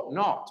or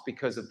whatnot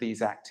because of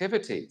these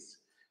activities.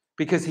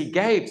 Because he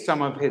gave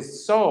some of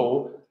his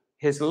soul,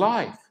 his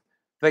life.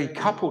 They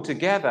couple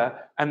together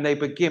and they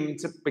begin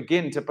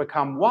to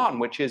become one,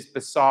 which is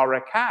Basar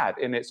Echad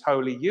in its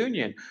holy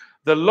union.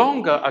 The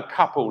longer a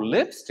couple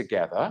lives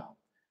together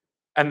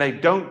and they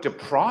don't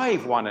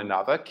deprive one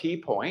another, key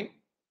point,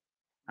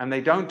 and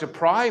they don't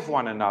deprive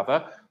one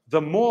another,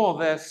 the more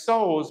their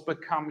souls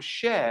become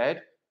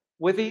shared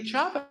with each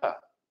other,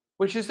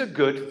 which is a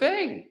good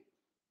thing.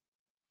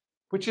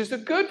 Which is a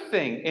good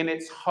thing in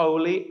its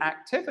holy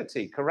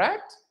activity,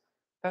 correct?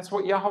 That's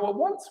what Yahweh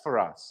wants for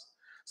us.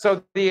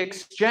 So the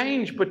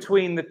exchange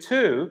between the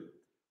two,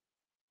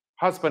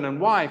 husband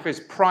and wife, is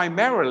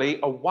primarily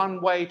a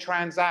one-way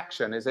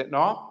transaction, is it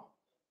not?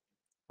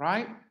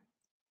 Right?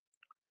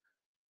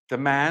 The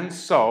man's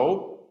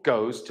soul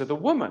goes to the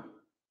woman.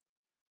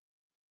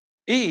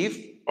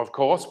 Eve, of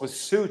course, was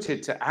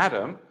suited to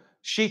Adam.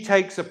 She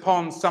takes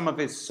upon some of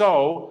his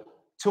soul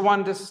to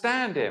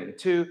understand him,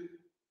 to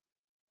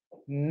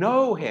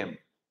know him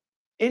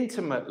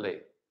intimately,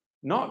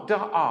 not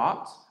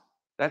da'at.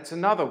 That's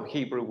another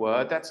Hebrew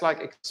word. That's like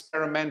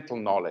experimental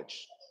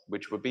knowledge,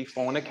 which would be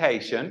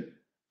fornication.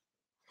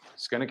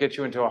 It's going to get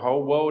you into a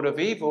whole world of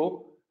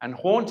evil and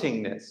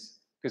hauntingness,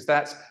 because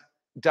that's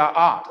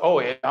da'at. Oh,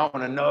 yeah, I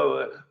want to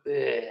know.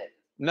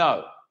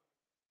 No,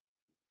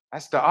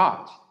 that's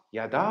da'at.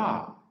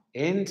 Yada,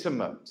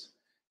 intimate,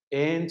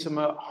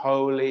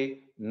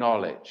 holy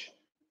knowledge.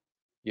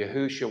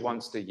 Yahushua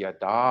wants to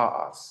yada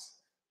us,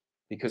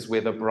 because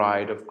we're the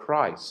bride of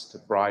Christ, the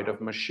bride of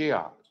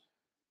Mashiach.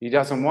 He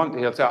doesn't want,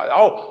 he'll say,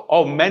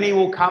 oh, many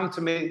will come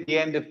to me at the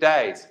end of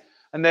days.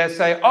 And they'll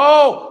say,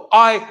 oh,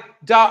 I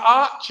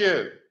da'at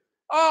you.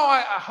 Oh,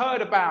 I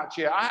heard about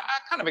you. I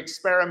kind of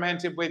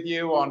experimented with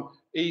you on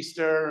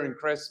Easter and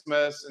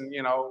Christmas. And,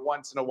 you know,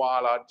 once in a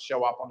while I'd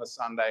show up on a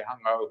Sunday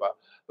hungover.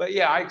 But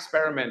yeah, I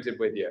experimented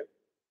with you.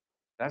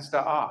 That's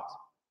da'at.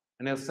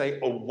 And he'll say,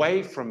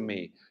 away from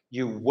me,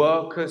 you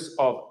workers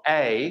of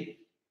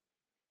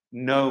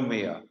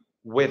Nomia,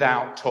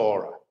 without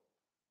Torah.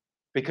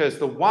 Because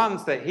the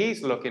ones that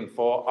he's looking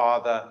for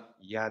are the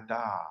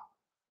Yada.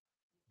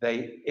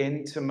 They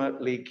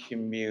intimately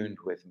communed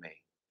with me.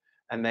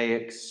 And they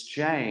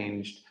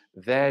exchanged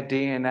their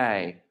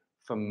DNA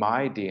for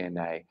my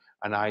DNA.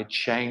 And I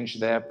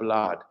changed their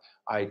blood.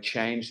 I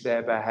changed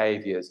their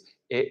behaviors.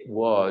 It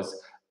was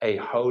a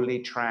holy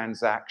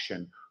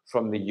transaction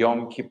from the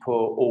Yom Kippur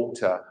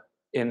altar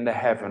in the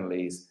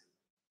heavenlies.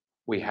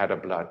 We had a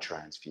blood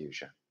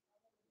transfusion.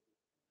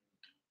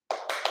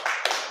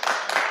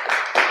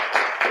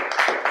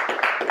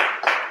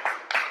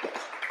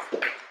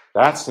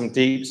 That's some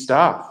deep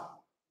stuff.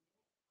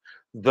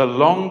 The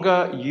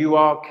longer you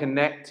are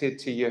connected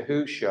to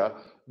Yahushua,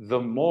 the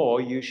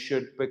more you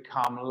should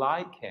become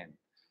like him.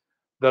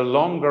 The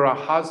longer a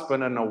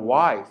husband and a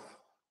wife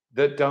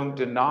that don't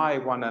deny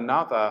one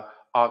another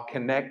are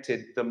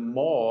connected, the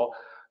more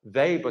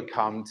they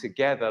become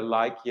together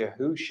like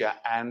Yahushua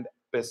and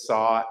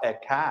Basar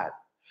Echad.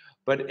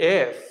 But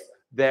if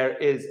there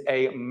is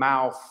a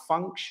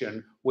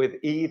malfunction with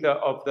either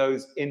of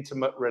those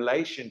intimate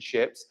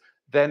relationships,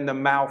 then the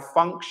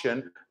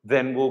malfunction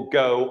then will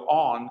go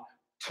on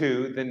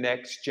to the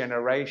next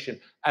generation,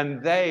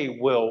 and they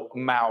will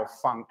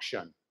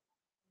malfunction.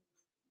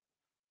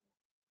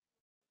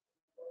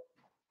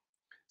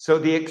 So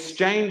the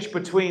exchange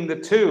between the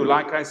two,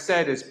 like I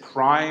said, is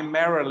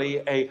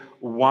primarily a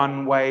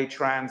one-way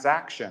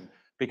transaction.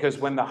 Because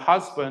when the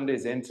husband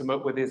is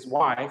intimate with his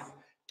wife,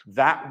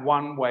 that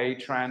one-way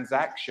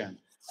transaction.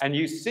 And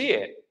you see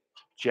it,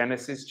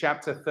 Genesis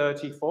chapter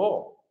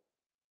 34,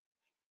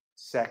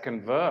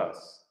 second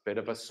verse, bit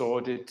of a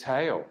sordid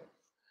tale.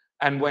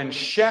 And when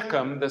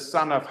Shechem, the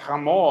son of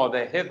Hamor,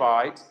 the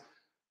Hivite,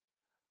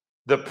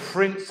 the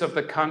prince of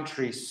the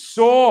country,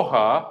 saw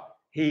her,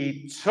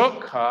 he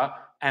took her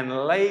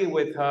and lay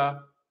with her.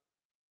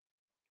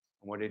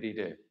 And what did he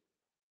do?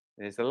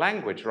 There's the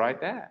language right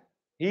there.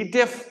 He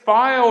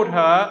defiled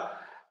her,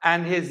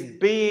 and his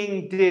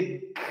being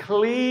did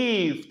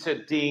cleave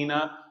to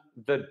Dinah,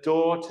 the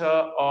daughter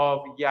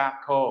of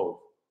Yaakov.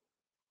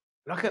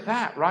 Look at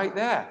that right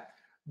there.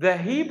 The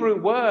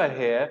Hebrew word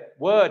here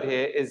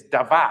is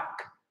davak.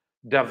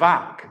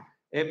 Davak.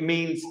 It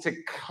means to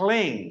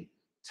cling,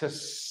 to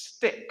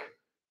stick,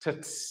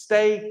 to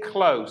stay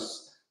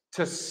close,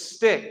 to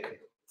stick,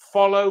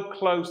 follow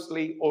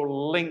closely, or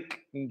link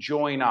and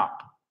join up.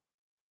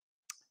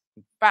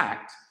 In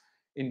fact,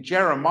 in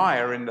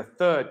Jeremiah, in the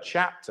 3rd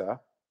chapter,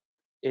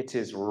 it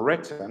is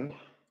written,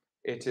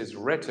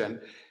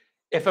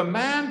 if a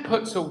man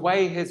puts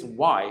away his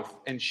wife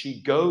and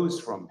she goes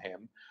from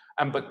him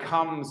and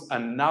becomes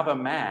another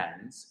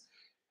man's,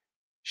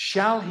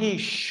 shall he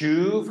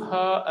shuv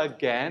her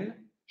again?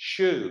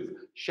 Shuv.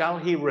 Shall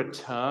he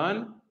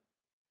return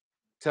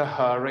to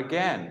her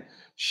again?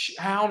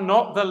 Shall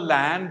not the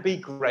land be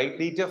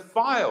greatly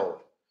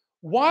defiled?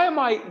 Why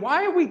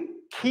are we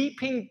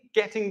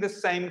getting the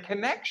same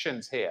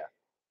connections here?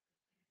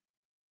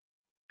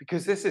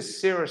 Because this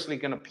is seriously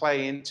going to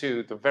play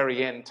into the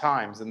very end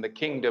times and the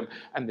kingdom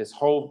and this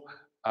whole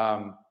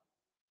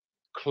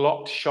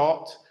clot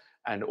shot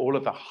and all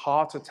of the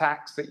heart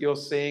attacks that you're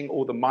seeing,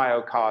 all the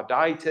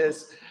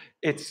myocarditis.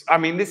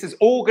 This is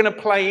all going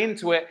to play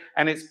into it,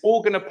 and it's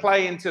all going to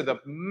play into the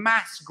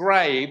mass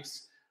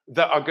graves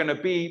that are going to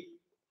be,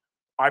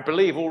 I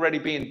believe, already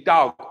being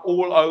dug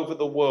all over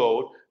the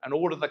world, and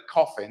all of the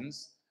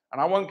coffins.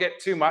 And I won't get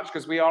too much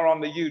because we are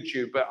on the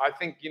YouTube, but I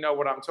think you know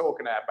what I'm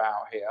talking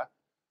about here.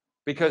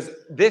 Because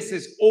this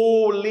is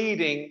all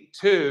leading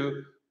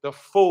to the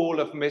fall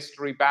of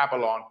Mystery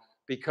Babylon.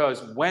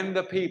 Because when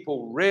the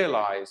people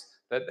realize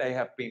that they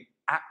have been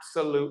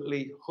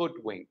absolutely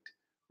hoodwinked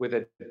with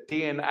a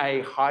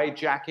DNA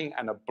hijacking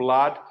and a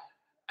blood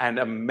and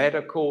a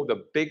medical,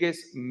 the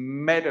biggest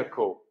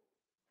medical,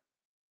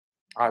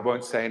 I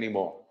won't say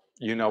anymore.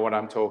 You know what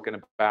I'm talking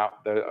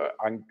about.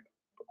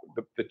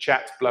 The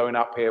chat's blowing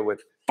up here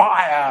with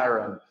fire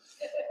and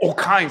all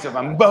kinds of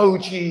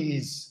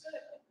emojis.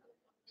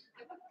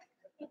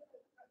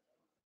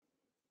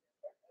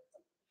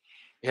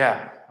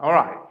 Yeah, all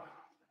right.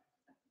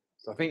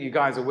 So I think you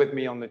guys are with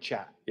me on the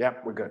chat. Yeah,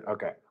 we're good.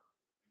 Okay.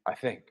 I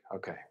think.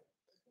 Okay.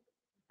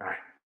 All right.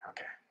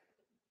 Okay.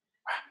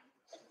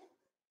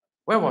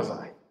 Where was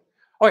I?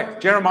 Oh, yeah.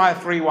 Jeremiah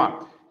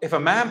 3:1. If a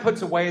man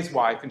puts away his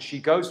wife and she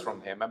goes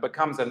from him and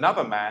becomes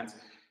another man's,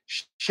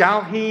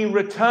 shall he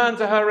return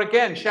to her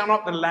again? Shall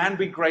not the land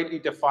be greatly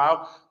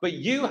defiled? But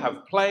you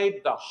have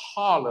played the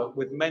harlot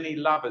with many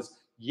lovers,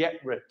 yet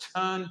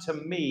return to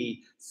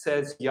me,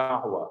 says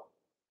Yahweh.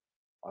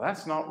 Well,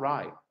 that's not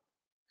right.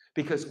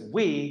 Because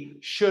we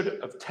should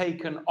have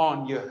taken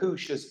on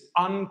Yahusha's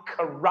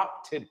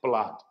uncorrupted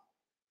blood,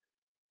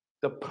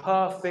 the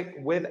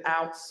perfect,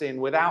 without sin,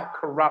 without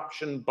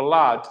corruption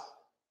blood,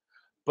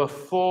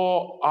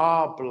 before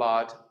our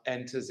blood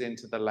enters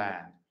into the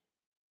land.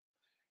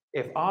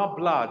 If our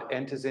blood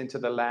enters into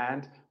the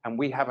land and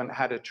we haven't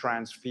had a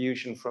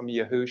transfusion from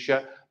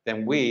Yahusha,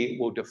 then we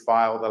will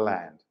defile the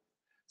land.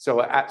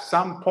 So at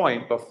some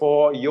point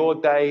before your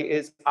day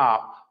is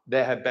up,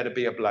 there had better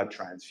be a blood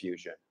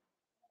transfusion.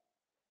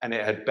 And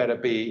it had better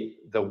be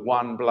the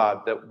one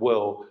blood that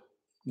will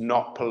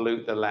not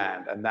pollute the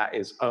land. And that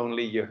is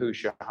only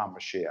Yahusha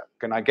HaMashiach.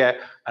 Can I get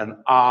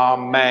an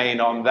amen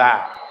on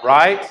that?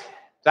 Right?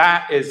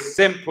 That is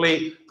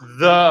simply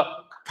the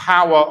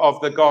power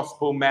of the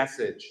gospel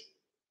message.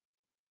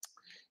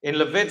 In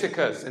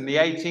Leviticus, in the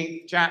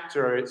 18th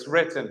chapter, it's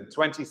written,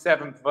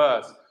 27th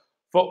verse,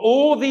 for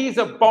all these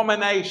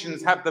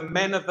abominations have the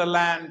men of the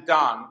land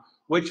done,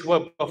 which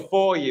were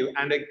before you.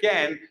 And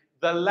again,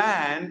 the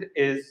land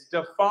is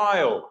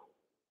defiled.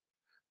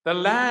 The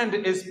land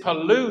is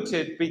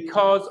polluted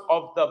because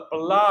of the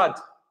blood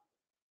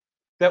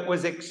that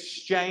was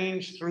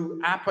exchanged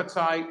through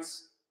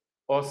appetites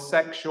or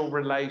sexual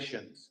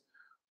relations.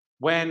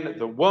 When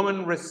the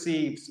woman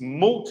receives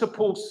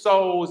multiple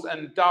souls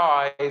and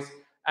dies,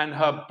 and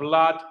her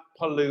blood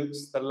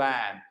pollutes the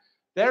land.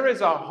 There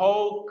is a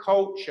whole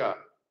culture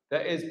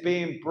that is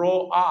being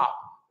brought up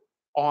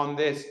on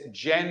this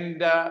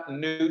gender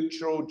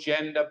neutral,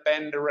 gender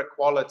bender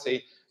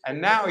equality. And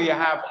now you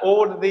have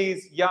all of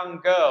these young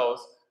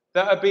girls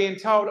that are being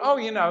told, oh,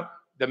 you know,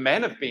 the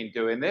men have been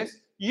doing this.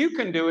 You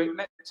can do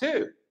it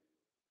too.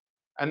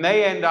 And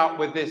they end up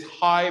with this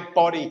high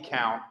body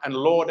count and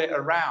lord it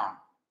around.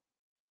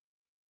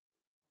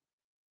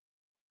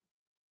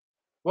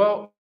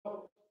 Well,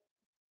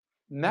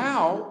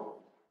 Now,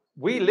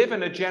 we live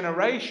in a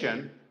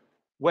generation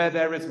where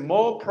there is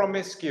more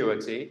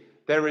promiscuity,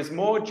 there is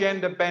more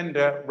gender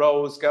bender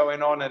roles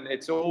going on, and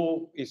it's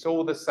all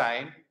the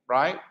same,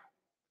 right?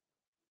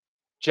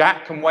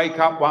 Jack can wake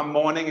up one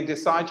morning and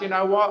decide, you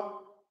know what?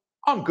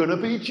 I'm going to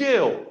be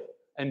Jill.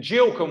 And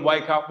Jill can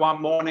wake up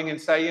one morning and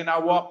say, you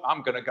know what?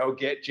 I'm going to go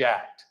get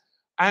jacked.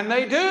 And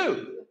they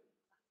do.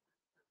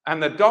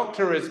 And the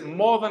doctor is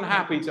more than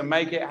happy to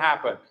make it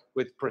happen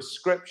with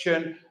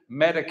prescription,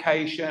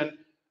 medication,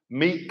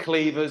 meat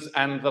cleavers,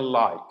 and the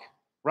like,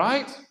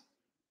 right?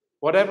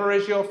 Whatever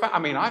is your I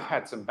mean, I've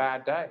had some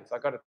bad days, I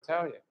got to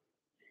tell you.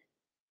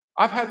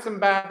 I've had some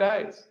bad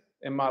days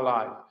in my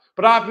life.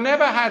 But I've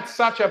never had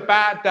such a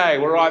bad day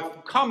where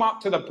I've come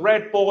up to the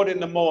breadboard in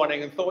the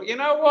morning and thought, you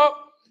know what?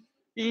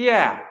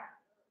 Yeah,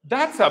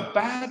 that's a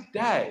bad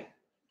day.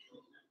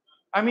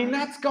 I mean,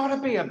 that's got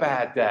to be a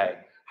bad day.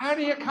 How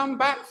do you come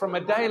back from a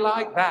day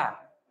like that?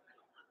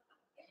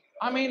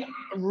 I mean,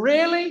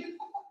 really?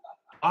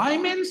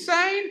 I'm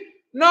insane?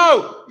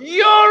 No,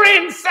 you're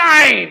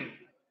insane.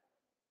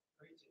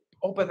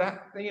 Oh, but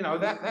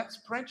that's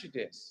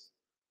prejudice.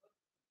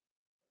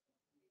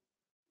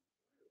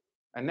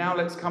 And now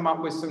let's come up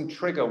with some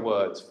trigger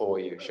words for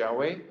you, shall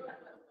we?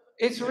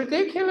 It's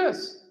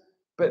ridiculous.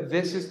 But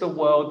this is the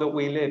world that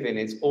we live in.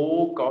 It's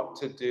all got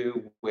to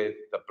do with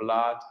the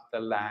blood, the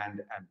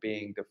land, and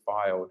being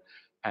defiled.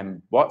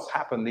 And what's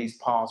happened these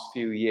past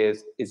few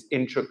years is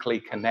intricately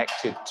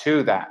connected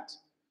to that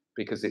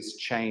because it's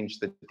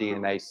changed the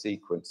DNA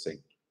sequencing.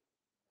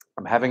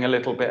 I'm having a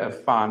little bit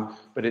of fun,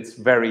 but it's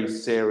very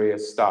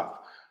serious stuff.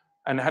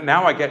 And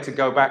now I get to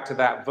go back to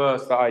that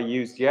verse that I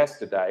used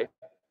yesterday.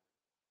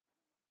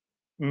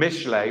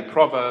 Mishle,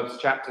 Proverbs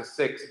chapter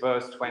 6,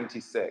 verse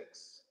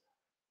 26.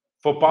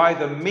 For by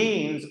the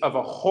means of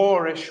a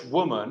whorish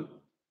woman,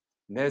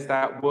 and there's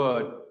that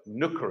word,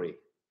 nookery.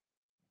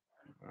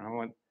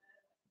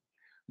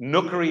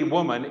 Nookery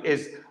woman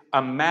is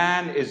a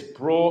man is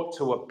brought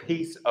to a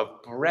piece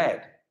of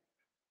bread,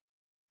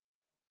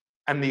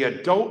 and the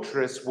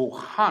adulteress will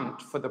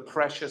hunt for the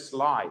precious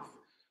life.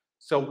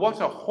 So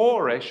what a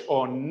whorish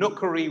or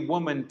nookery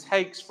woman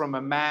takes from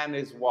a man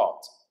is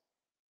what?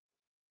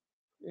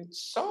 It's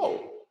soul.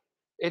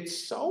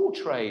 It's soul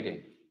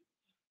trading.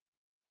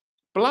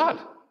 Blood,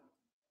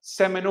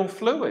 seminal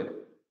fluid.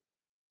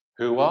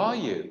 Who are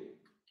you?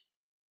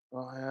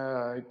 Well,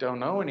 I don't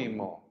know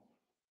anymore.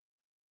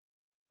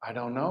 I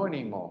don't know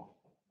anymore.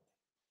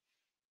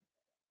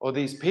 Or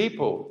these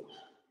people,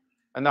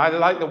 and I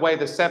like the way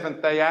the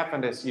Seventh-day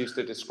Adventists used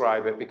to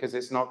describe it because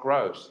it's not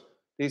gross.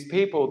 These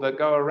people that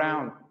go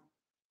around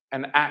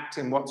and act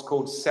in what's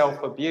called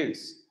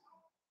self-abuse.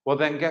 Well,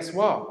 then guess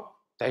what?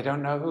 They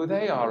don't know who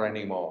they are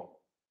anymore.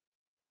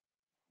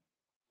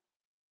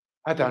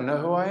 I don't know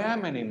who I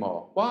am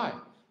anymore. Why?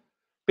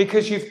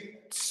 Because you've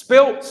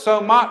spilt so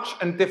much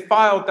and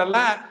defiled the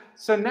land.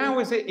 So now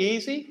is it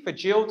easy for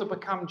Jill to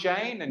become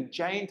Jane and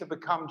Jane to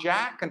become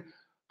Jack? And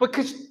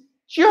because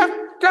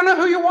you don't know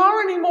who you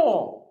are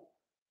anymore.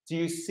 Do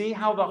you see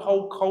how the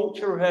whole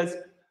culture has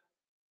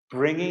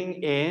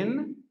bringing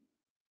in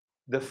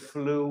the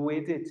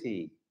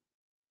fluidity?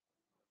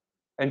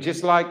 And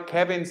just like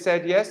Kevin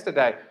said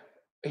yesterday,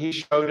 he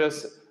showed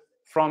us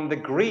from the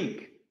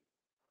Greek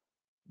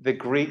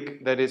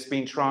that has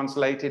been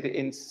translated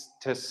into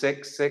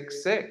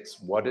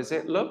 666. What does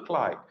it look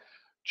like?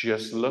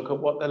 Just look at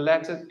what the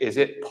letter, is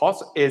it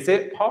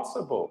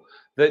possible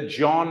that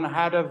John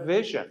had a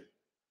vision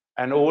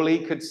and all he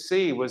could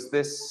see was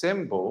this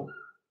symbol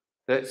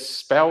that's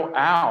styled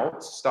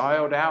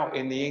out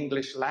in the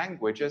English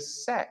language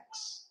as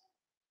sex?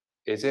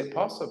 Is it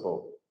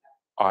possible?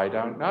 I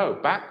don't know.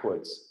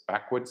 Backward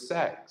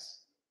sex.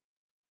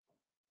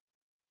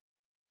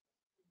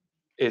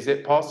 Is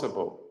it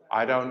possible?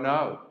 I don't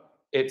know.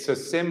 It's a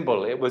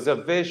symbol. It was a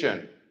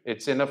vision.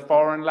 It's in a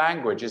foreign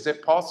language. Is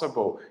it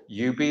possible?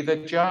 You be the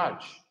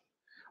judge.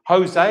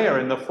 Hosea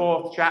in the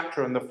 4th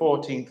chapter and the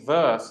 14th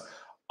verse,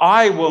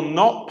 I will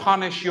not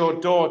punish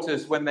your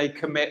daughters when they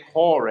commit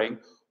whoring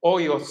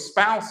or your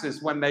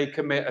spouses when they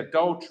commit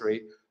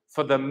adultery,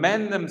 for the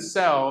men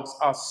themselves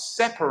are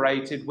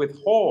separated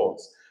with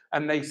whores,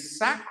 and they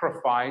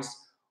sacrifice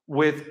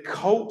with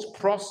cult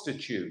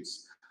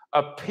prostitutes.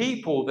 A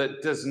people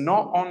that does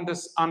not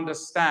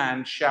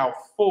understand shall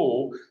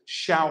fall.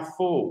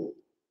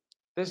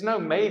 There's no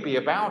maybe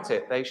about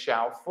it. They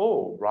shall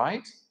fall,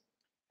 right?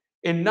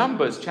 In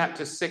Numbers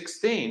chapter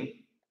 16,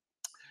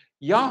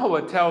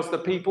 Yahweh tells the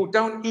people,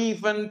 don't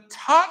even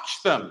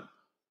touch them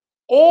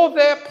or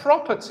their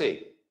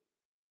property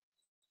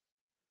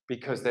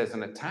because there's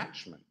an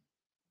attachment.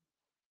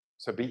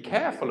 So be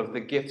careful of the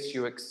gifts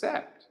you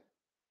accept.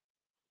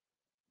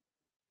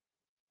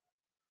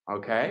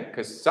 Okay?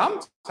 Because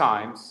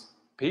sometimes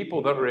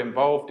people that are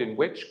involved in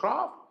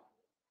witchcraft,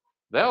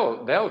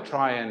 they'll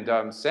try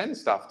and send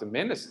stuff to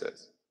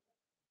ministers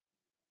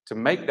to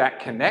make that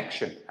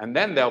connection. And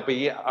then they'll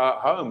be at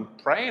home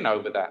praying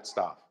over that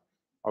stuff.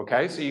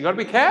 Okay? So you've got to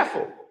be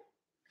careful.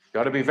 You've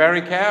got to be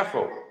very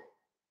careful.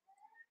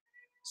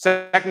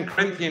 2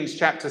 Corinthians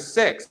chapter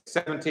 6,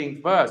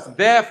 17th verse.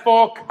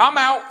 Therefore, come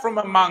out from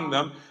among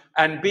them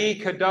and be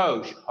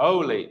kadosh,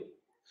 holy,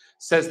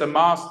 says the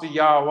Master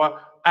Yahweh,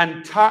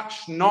 and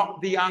touch not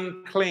the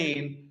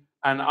unclean,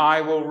 and I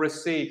will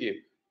receive you.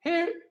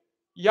 Here,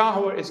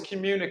 Yahweh is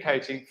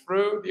communicating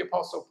through the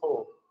Apostle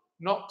Paul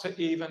not to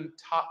even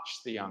touch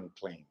the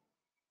unclean.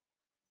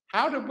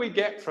 How did we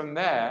get from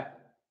there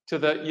to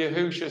that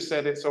Yahusha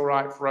said it's all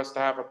right for us to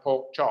have a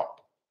pork chop?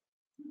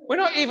 We're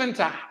not even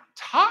to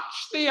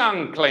touch the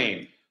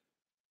unclean,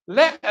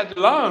 let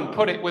alone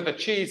put it with a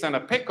cheese and a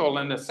pickle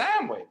and a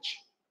sandwich.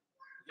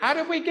 How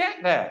did we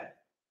get there?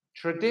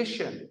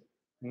 Tradition,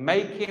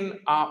 making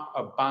up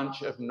a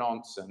bunch of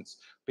nonsense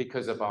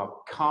because of our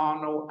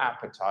carnal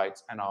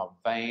appetites and our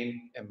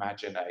vain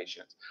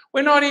imaginations.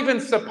 We're not even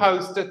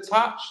supposed to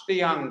touch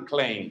the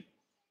unclean.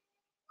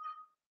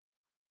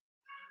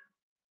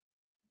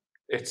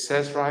 It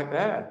says right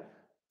there.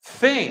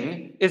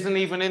 Thing isn't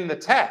even in the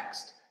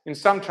text. In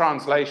some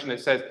translation,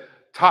 it says,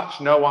 touch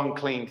no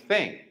unclean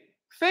thing.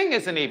 Thing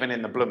isn't even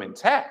in the blooming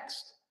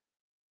text.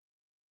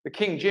 The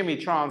King Jimmy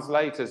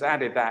translators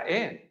added that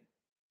in.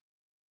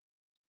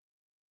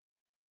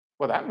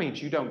 Well, that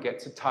means you don't get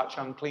to touch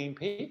unclean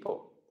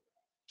people.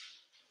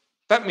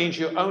 That means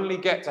you only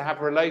get to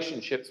have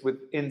relationships with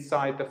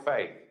inside the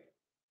faith.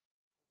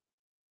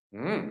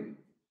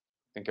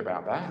 Think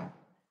about that.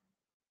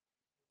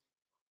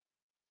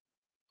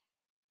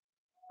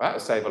 That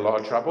would save a lot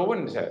of trouble,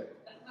 wouldn't it?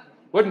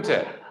 Wouldn't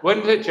it?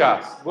 Wouldn't it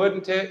just?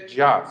 Wouldn't it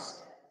just?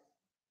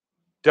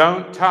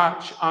 Don't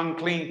touch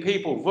unclean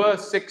people.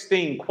 Verse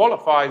 16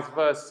 qualifies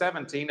verse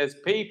 17 as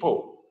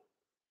people.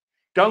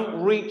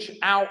 Don't reach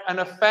out and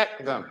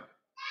affect them.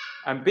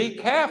 And be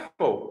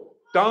careful.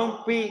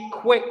 Don't be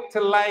quick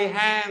to lay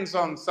hands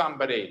on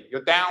somebody.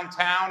 You're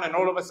downtown and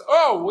all of us,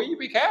 oh, will you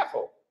be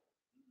careful?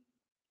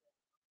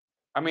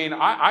 I mean,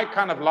 I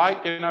kind of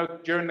like,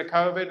 during the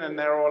COVID and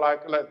they're all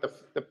like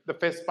the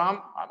fist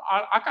bump.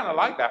 I kind of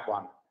like that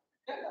one.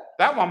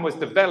 That one was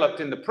developed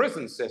in the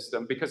prison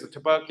system because of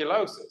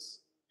tuberculosis.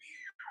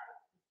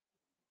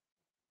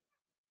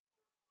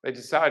 They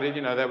decided,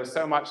 there was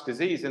so much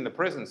disease in the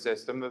prison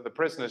system that the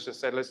prisoners just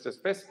said, let's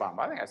just fist bump.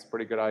 I think that's a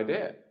pretty good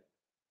idea.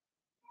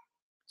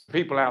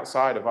 People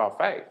outside of our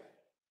faith,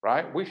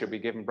 right? We should be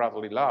giving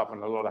brotherly love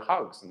and a lot of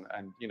hugs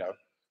and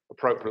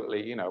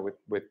appropriately,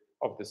 with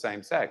of the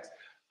same sex.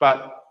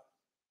 But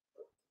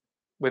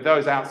with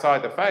those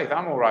outside the faith,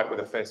 I'm all right with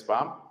a fist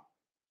bump.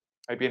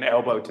 Maybe an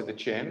elbow to the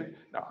chin.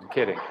 No, I'm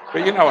kidding.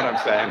 But you know what I'm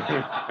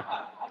saying.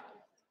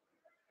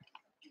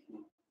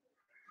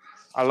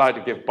 I'd like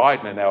to give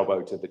Biden an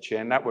elbow to the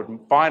chin. That would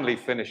finally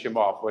finish him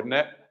off, wouldn't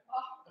it?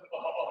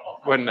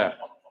 Wouldn't it?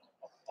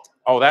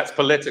 Oh, that's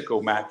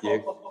political,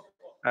 Matthew.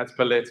 That's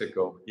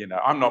political.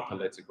 I'm not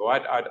political. I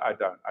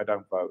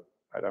don't vote.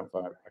 I don't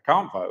vote. I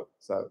can't vote.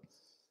 So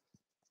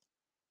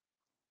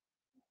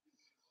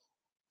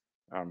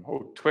I'm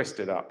all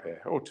twisted up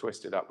here. All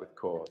twisted up with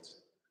cords.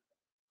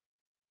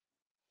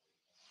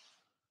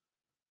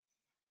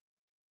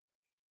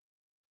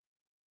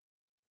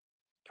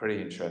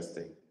 Pretty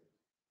interesting.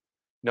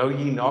 Know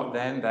ye not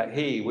then that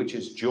he which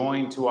is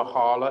joined to a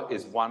harlot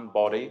is one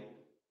body?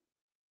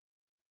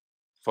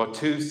 For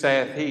two,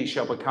 saith he,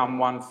 shall become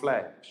one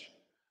flesh.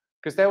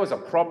 Because there was a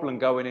problem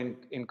going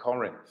in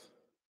Corinth.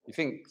 You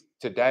think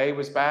today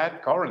was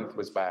bad? Corinth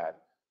was bad.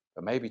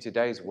 But maybe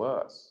today's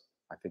worse.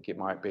 I think it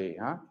might be,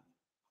 huh?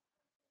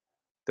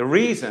 The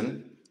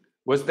reason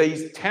was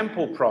these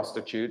temple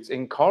prostitutes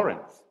in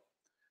Corinth.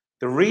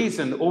 The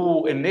reason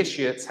all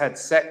initiates had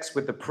sex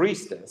with the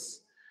priestess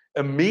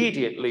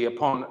immediately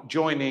upon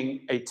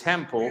joining a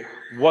temple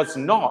was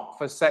not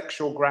for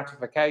sexual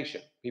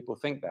gratification. People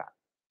think that.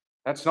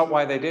 That's not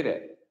why they did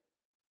it.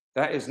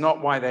 That is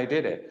not why they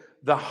did it.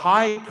 The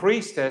high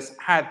priestess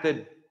had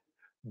the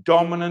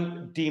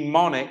dominant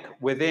demonic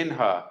within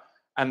her,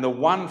 and the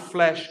one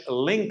flesh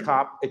link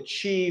up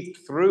achieved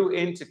through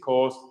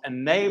intercourse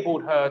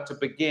enabled her to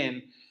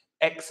begin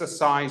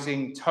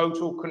exercising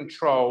total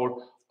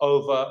control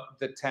over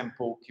the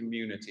temple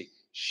community.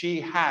 She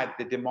had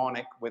the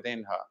demonic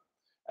within her.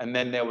 And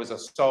then there was a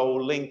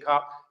soul link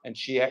up, and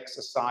she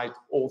exercised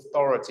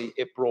authority.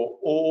 It brought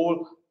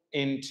all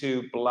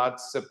into blood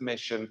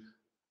submission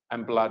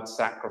and blood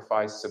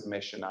sacrifice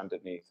submission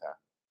underneath her.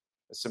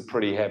 It's some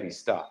pretty heavy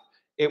stuff.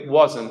 It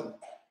wasn't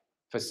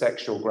for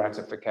sexual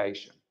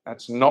gratification.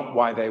 That's not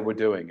why they were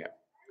doing it.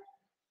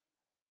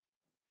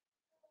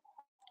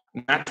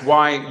 And that's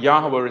why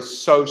Yahweh is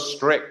so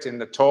strict in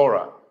the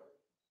Torah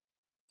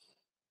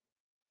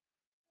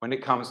when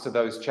it comes to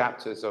those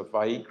chapters of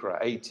Vayikra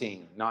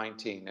 18,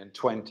 19, and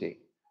 20.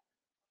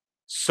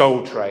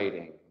 Soul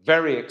trading,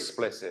 very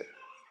explicit.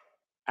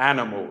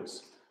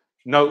 Animals.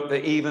 Note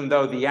that even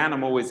though the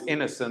animal is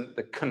innocent,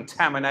 the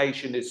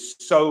contamination is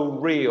so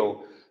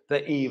real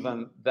that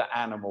even the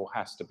animal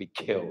has to be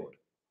killed.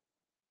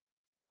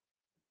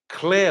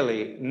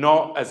 Clearly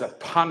not as a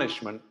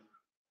punishment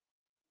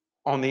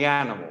on the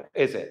animal,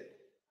 is it?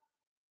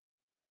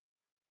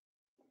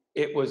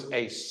 It was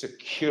a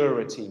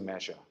security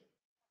measure.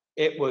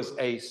 It was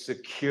a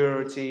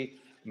security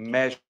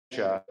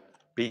measure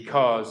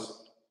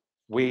because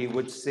we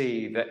would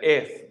see that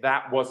if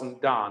that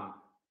wasn't done,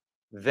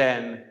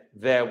 then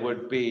there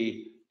would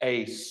be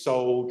a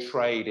soul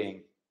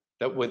trading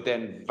that would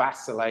then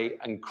vacillate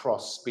and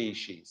cross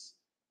species.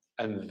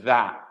 And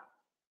that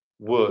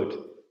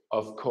would,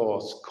 of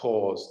course,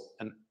 cause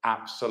an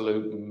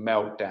absolute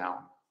meltdown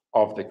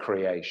of the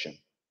creation.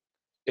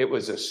 It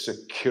was a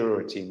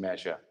security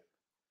measure.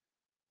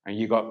 And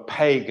you got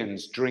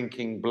pagans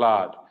drinking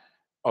blood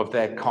of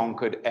their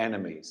conquered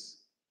enemies.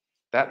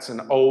 That's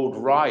an old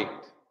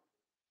rite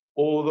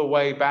all the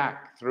way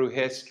back through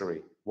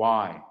history.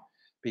 Why?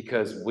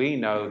 Because we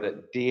know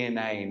that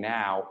DNA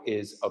now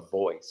is a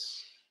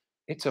voice.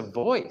 It's a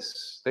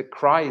voice that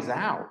cries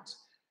out.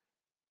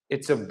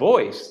 It's a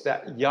voice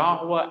that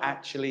Yahweh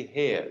actually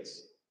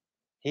hears.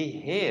 He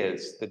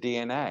hears the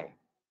DNA.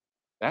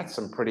 That's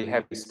some pretty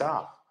heavy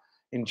stuff.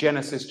 In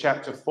Genesis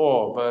chapter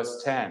 4,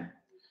 verse 10,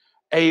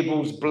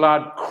 Abel's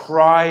blood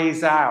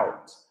cries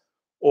out,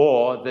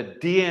 or the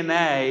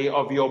DNA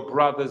of your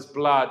brother's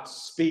blood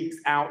speaks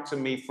out to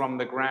me from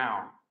the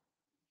ground.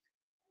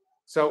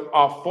 So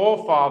our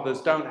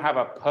forefathers don't have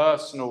a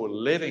personal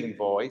living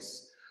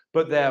voice,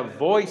 but their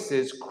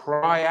voices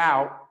cry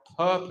out,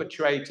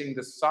 perpetuating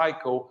the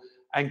cycle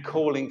and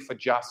calling for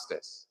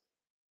justice.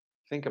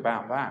 Think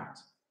about that.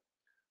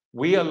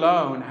 We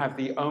alone have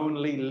the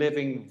only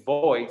living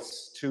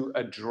voice to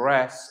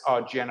address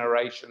our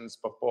generations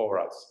before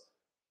us.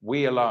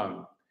 We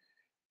alone.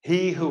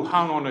 He who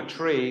hung on a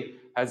tree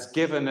has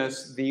given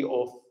us the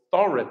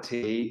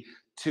authority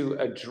to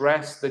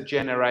address the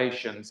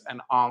generations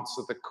and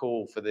answer the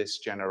call for this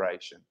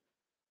generation,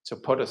 to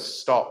put a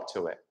stop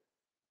to it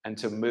and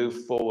to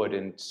move forward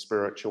in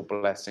spiritual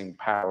blessing,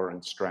 power,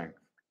 and strength.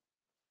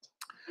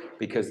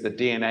 Because the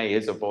DNA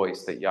is a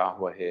voice that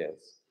Yahweh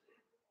hears.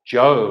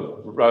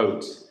 Job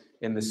wrote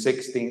in the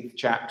 16th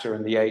chapter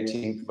and the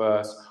 18th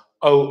verse,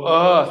 O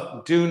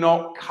earth, do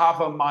not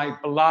cover my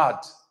blood,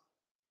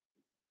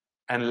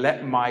 and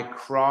let my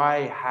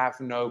cry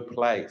have no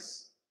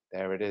place.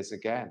 There it is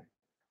again.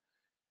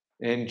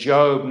 In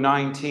Job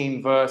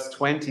 19, verse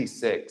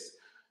 26,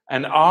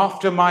 and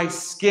after my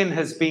skin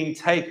has been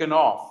taken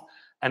off,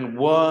 and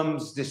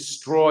worms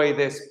destroy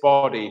this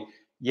body,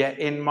 yet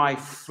in my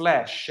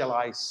flesh shall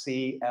I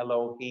see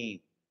Elohim.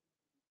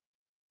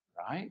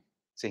 Right?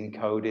 It's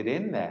encoded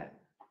in there.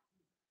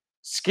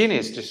 Skin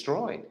is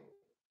destroyed,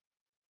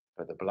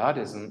 but the blood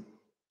isn't.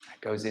 It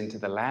goes into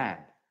the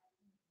land.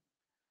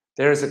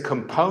 There is a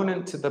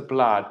component to the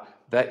blood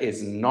that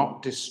is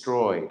not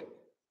destroyed,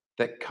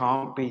 that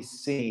can't be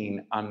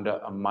seen under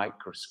a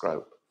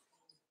microscope.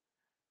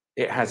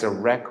 It has a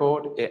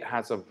record, it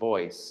has a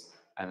voice,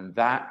 and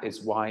that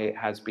is why it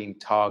has been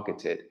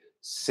targeted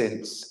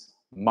since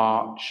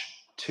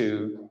March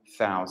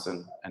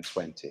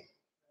 2020.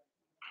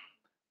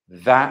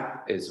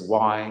 That is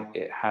why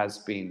it has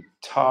been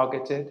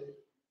targeted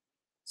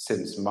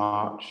since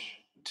March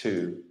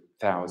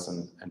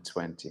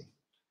 2020.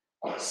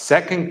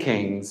 2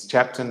 Kings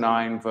chapter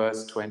 9,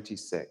 verse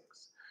 26.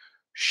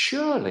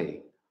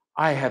 Surely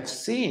I have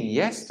seen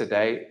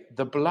yesterday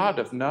the blood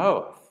of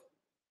Noah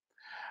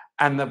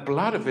and the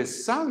blood of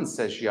his son,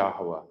 says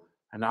Yahweh,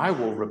 and I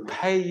will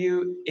repay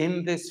you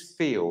in this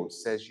field,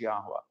 says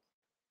Yahweh.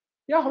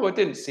 Yahweh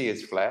didn't see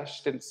his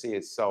flesh, didn't see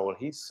his soul.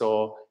 He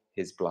saw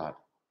his blood.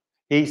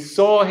 He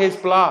saw his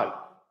blood,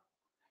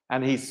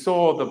 and he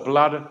saw the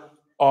blood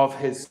of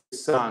his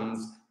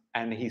sons,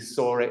 and he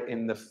saw it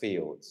in the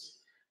fields.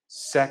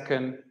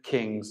 2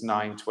 Kings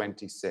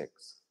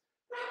 9:26.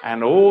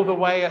 And all the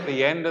way at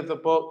the end of the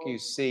book, you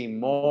see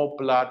more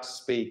blood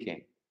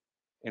speaking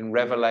in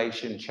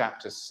Revelation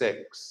chapter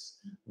 6,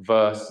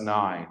 verse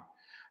 9.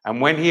 And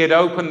when he had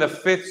opened the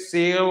fifth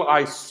seal,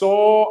 I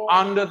saw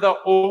under the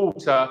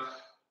altar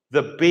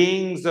the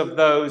beings of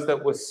those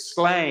that were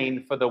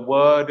slain for the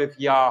word of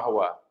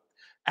Yahweh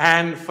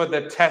and for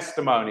the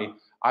testimony.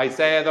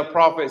 Isaiah the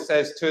prophet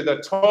says, to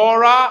the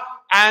Torah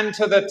and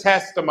to the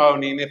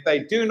testimony. And if they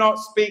do not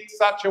speak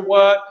such a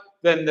word,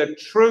 then the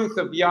truth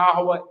of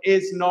Yahweh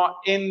is not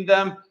in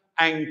them,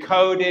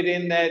 encoded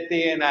in their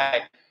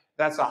DNA.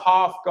 That's a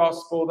half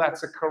gospel.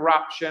 That's a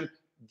corruption.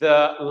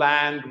 The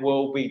land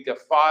will be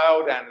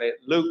defiled, and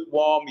it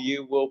lukewarm,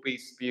 you will be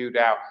spewed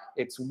out.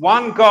 It's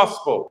one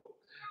gospel.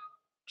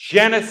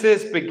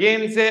 Genesis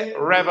begins it,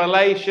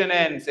 Revelation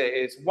ends it.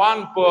 It's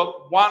one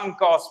book, one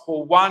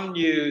gospel, one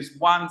news,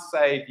 one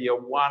savior,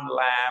 one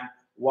lamb,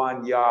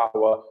 one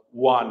Yahweh,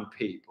 one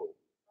people.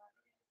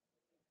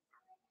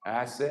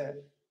 That's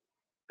it.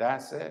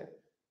 That's it.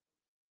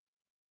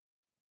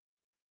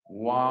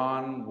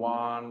 One.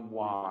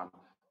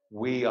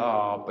 We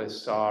are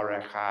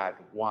Basar Echad,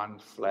 one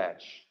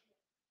flesh.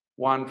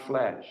 One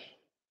flesh.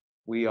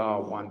 We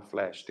are one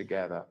flesh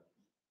together.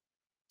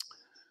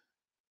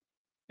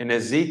 In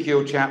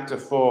Ezekiel chapter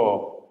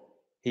 4,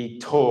 he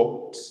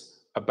talks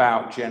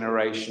about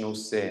generational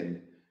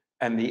sin,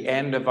 and the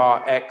end of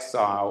our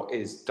exile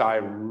is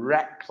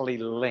directly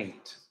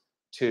linked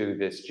to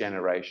this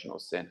generational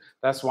sin.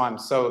 That's why I'm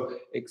so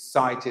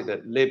excited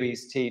at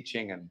Libby's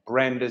teaching and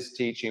Brenda's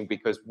teaching,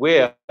 because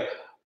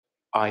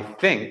I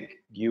think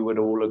you would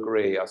all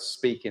agree, are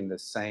speaking the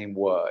same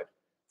word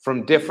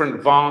from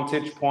different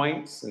vantage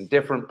points and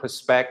different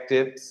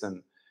perspectives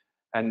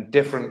and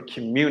different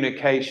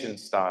communication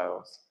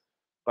styles,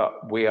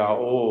 but we are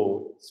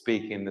all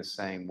speaking the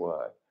same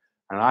word.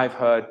 And I've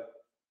heard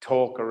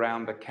talk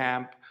around the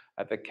camp,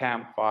 at the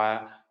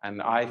campfire,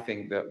 and I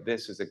think that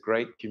this is a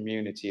great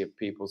community of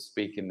people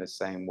speaking the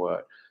same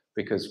word,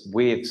 because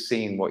we have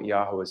seen what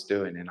Yahweh is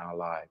doing in our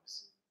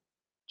lives,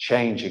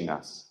 changing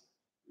us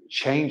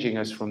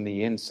from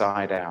the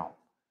inside out.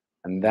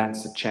 And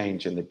that's a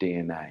change in the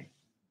DNA.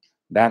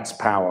 That's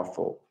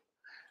powerful.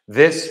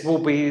 This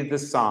will be the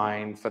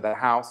sign for the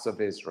house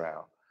of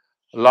Israel.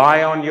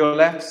 Lie on your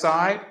left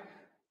side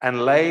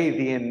and lay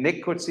the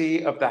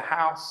iniquity of the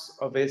house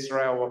of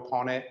Israel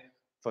upon it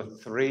for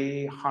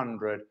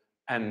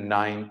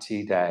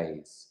 390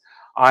 days.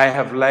 I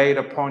have laid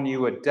upon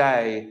you a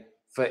day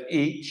for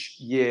each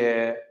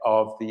year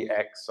of the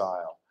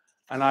exile.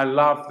 And I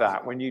love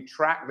that. When you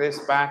track this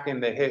back in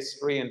the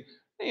history, and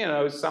you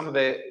know, some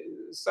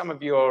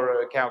of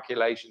your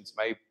calculations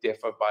may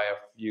differ by a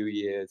few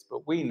years,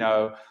 but we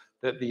know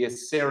that the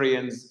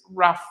Assyrians,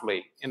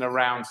 roughly in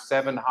around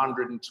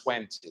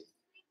 720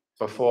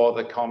 before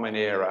the Common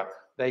Era,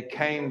 they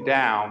came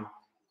down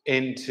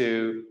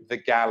into the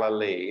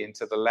Galilee,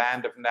 into the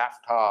land of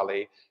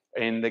Naphtali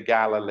in the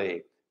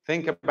Galilee.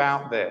 Think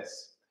about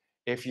this.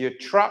 If your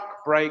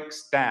truck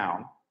breaks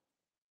down,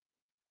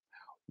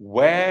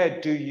 where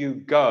do you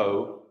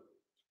go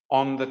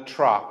on the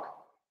truck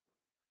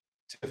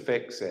to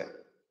fix it?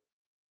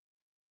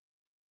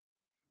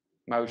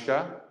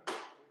 Moshe,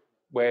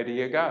 where do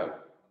you go?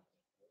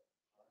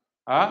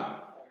 Huh?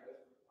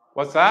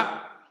 What's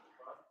that?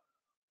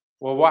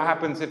 Well, what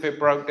happens if it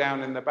broke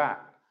down in the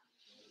back?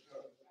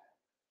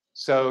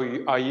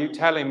 So are you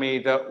telling me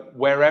that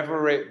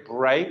wherever it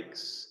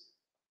breaks,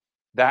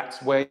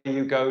 that's where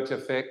you go to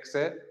fix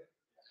it?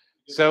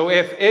 So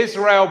if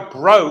Israel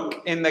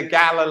broke in the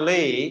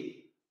Galilee,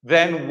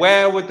 then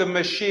where would the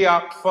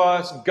Mashiach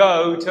first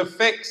go to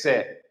fix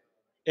it?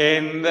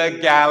 In the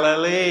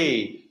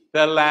Galilee,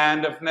 the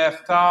land of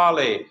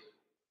Naphtali.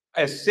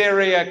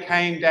 Assyria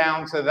came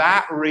down to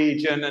that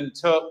region and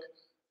took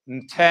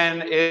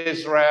 10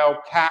 Israel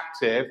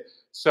captive.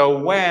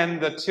 So when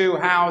the two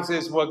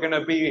houses were going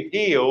to be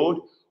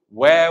healed,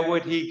 where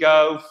would he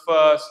go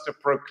first to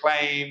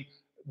proclaim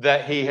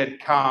that he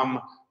had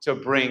come to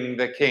bring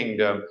the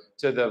kingdom?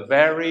 To the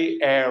very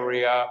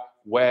area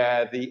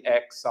where the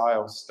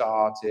exile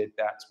started.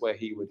 That's where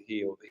he would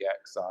heal the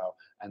exile.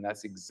 And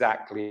that's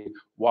exactly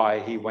why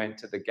he went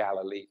to the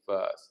Galilee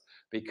first.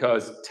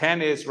 Because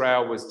 10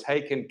 Israel was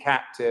taken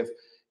captive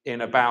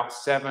in about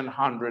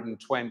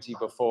 720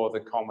 before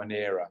the Common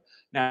Era.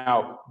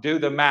 Now, do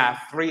the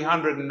math,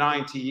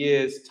 390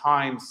 years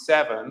times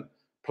 7,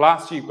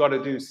 plus you've got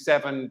to do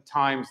 7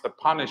 times the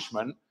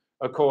punishment,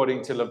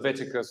 according to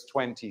Leviticus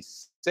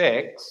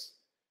 26,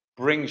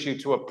 brings you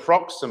to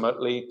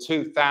approximately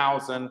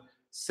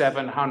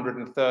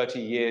 2,730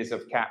 years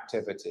of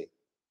captivity.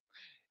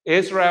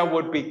 Israel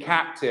would be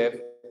captive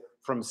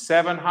from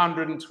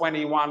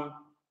 721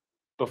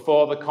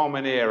 before the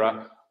Common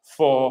Era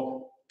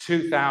for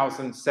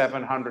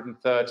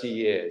 2,730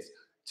 years.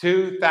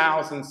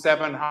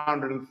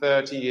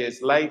 2,730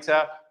 years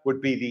later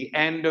would be the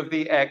end of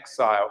the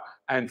exile.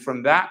 And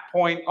from that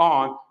point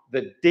on,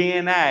 the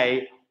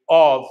DNA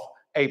of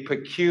a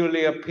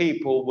peculiar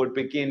people would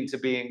begin to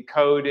be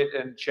encoded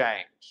and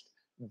changed.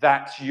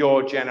 That's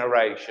your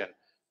generation.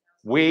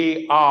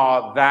 We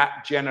are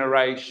that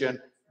generation.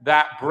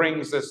 That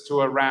brings us to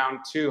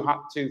around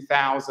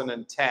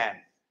 2010.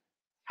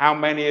 How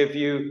many of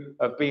you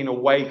have been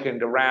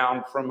awakened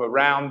from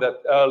around the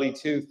early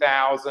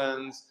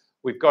 2000s?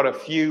 We've got a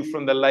few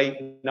from the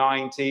late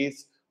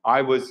 90s.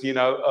 I was,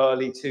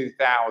 early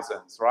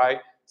 2000s,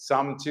 right?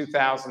 Some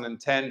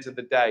 2010 to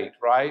the date,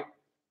 right?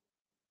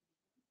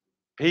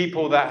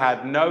 People that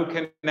had no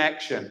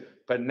connection,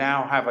 but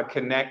now have a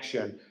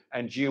connection,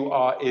 and you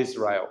are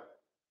Israel.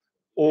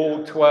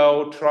 All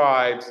 12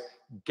 tribes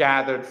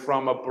gathered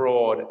from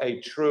abroad,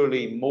 a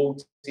truly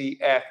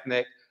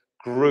multi-ethnic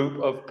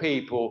group of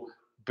people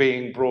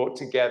being brought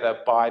together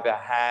by the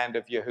hand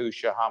of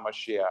Yahushua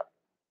HaMashiach.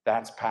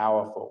 That's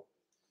powerful.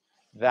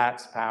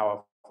 That's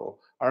powerful.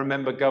 I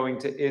remember going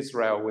to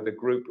Israel with a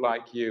group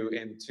like you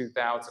in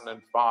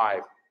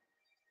 2005.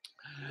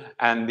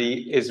 And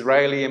the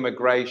Israeli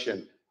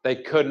immigration, they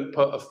couldn't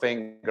put a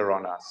finger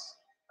on us.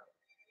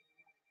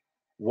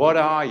 What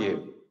are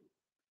you?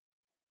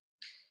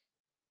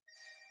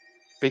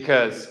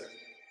 Because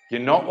you're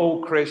not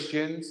all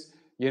Christians,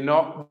 you're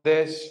not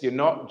this, you're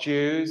not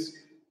Jews,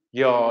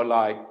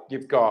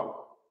 you've got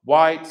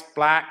whites,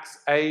 blacks,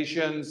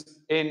 Asians,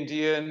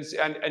 Indians,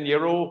 and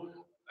you're all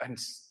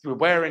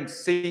wearing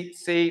seat,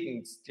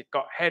 and you've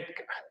got head.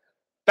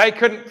 They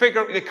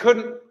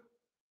couldn't.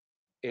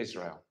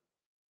 Israel.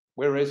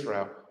 We're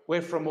Israel.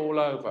 We're from all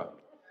over.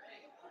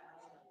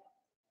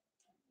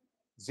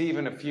 There's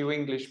even a few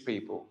English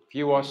people, a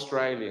few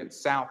Australians,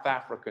 South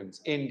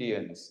Africans,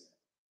 Indians,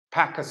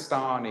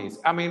 Pakistanis.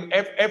 I mean,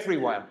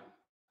 everyone.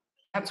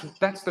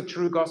 That's the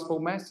true gospel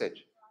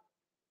message.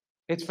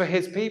 It's for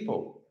his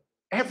people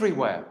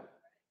everywhere.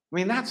 I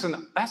mean, that's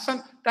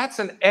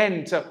an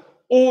end to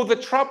all the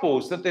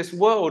troubles that this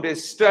world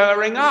is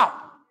stirring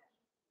up.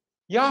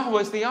 Yahweh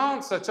is the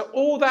answer to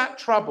all that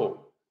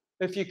trouble.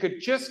 If you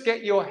could just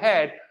get your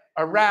head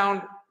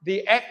around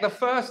the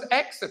first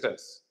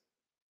Exodus.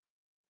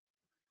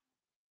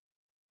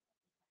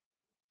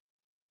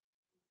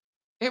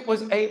 It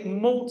was a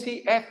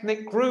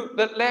multi-ethnic group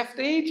that left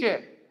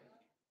Egypt.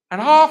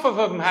 And half of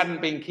them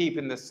hadn't been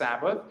keeping the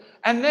Sabbath.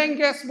 And then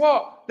guess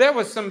what? There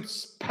were some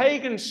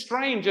pagan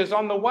strangers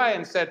on the way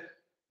and said,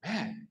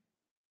 man,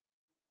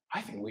 I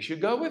think we should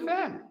go with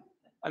them.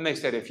 And they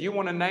said, if you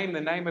want to name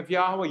the name of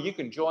Yahweh, you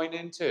can join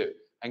in too.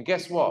 And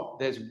guess what?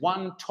 There's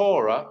one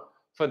Torah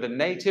for the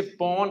native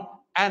born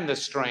and the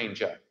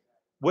stranger.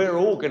 We're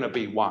all going to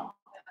be one.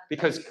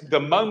 Because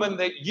the moment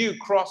that you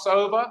cross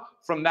over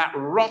from that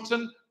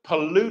rotten,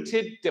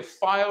 polluted,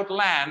 defiled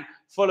land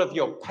full of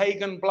your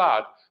pagan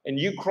blood, and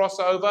you cross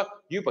over,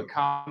 you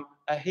become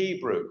a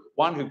Hebrew,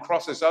 one who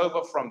crosses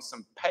over from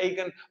some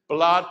pagan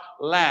blood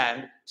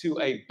land to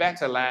a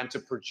better land to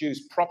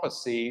produce proper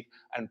seed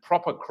and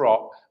proper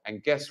crop.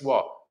 And guess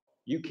what?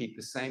 You keep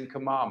the same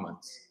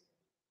commandments.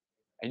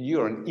 And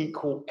you're an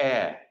equal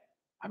heir.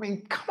 I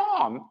mean, come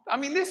on. I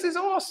mean, this is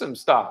awesome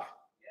stuff.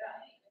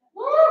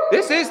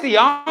 This is the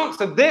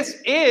answer.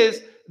 This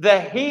is the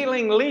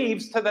healing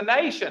leaves to the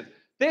nation.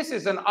 This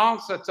is an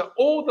answer to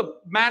all the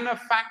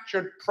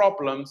manufactured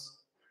problems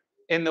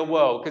in the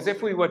world. Because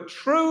if we were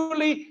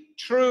truly,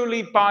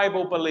 truly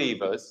Bible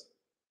believers,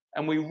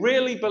 and we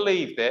really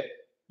believed it,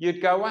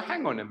 you'd go, well,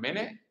 hang on a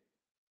minute.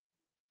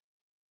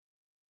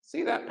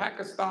 See that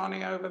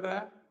Pakistani over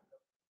there?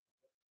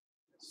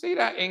 See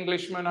that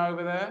Englishman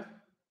over there?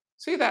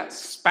 See that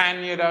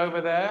Spaniard over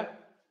there?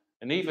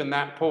 And even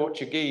that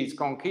Portuguese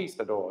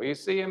conquistador. You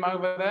see him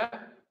over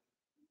there?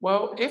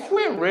 Well, if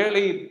we're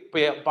really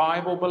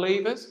Bible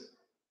believers,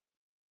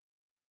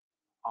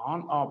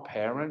 aren't our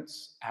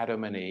parents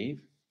Adam and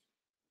Eve?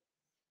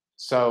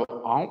 So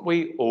aren't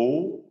we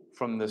all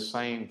from the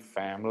same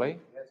family?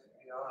 Yes,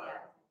 we are.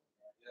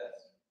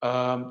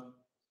 Yes.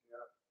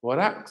 Well,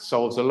 that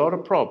solves a lot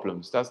of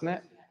problems, doesn't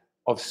it?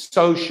 Of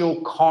social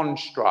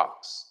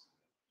constructs.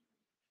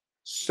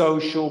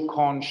 Social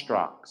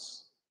constructs.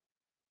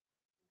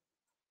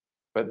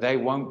 But they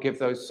won't give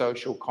those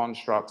social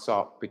constructs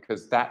up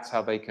because that's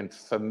how they can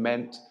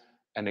ferment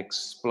an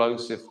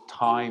explosive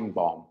time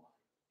bomb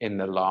in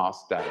the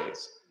last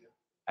days.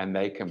 And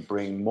they can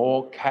bring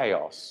more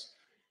chaos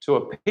to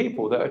a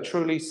people that are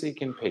truly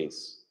seeking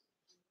peace.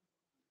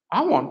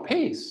 I want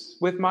peace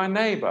with my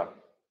neighbor.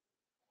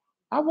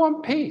 I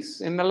want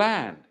peace in the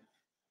land.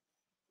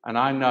 And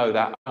I know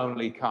that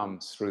only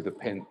comes through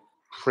the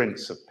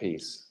Prince of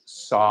Peace,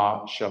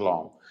 Sar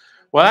Shalom.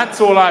 Well,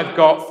 that's all I've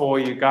got for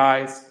you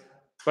guys.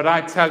 But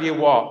I tell you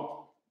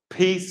what,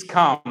 peace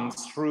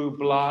comes through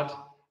blood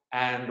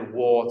and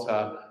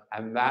water.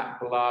 And that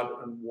blood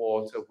and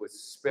water was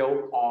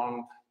spilt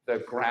on the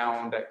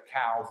ground at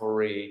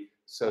Calvary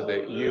so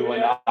that you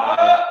and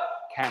I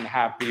can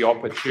have the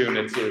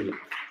opportunity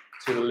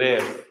to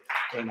live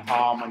in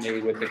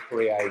harmony with the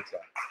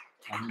Creator.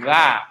 And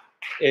that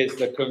is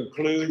the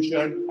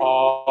conclusion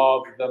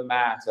of the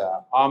matter.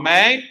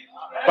 Amen.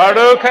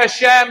 Baruch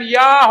Hashem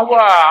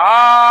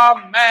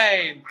Yahweh.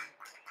 Amen.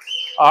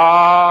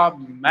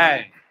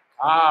 Amen.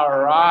 All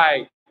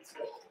right.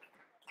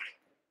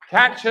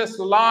 Catch us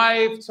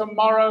live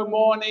tomorrow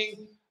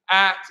morning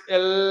at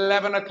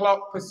 11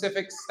 o'clock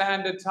Pacific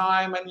Standard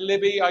Time. And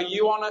Libby, are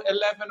you on at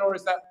 11 or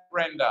is that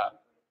Brenda?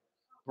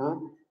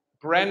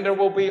 Brenda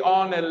will be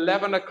on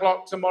 11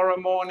 o'clock tomorrow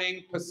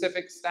morning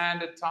Pacific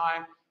Standard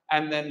Time.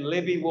 And then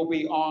Libby will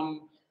be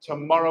on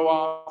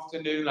tomorrow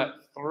afternoon at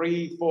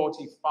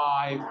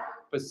 3:45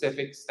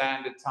 Pacific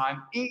Standard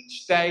Time.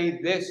 Each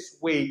day this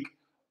week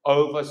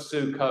over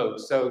Sukkot.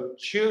 So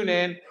tune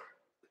in.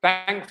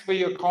 Thanks for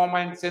your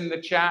comments in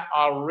the chat.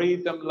 I'll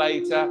read them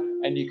later.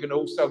 And you can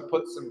also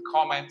put some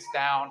comments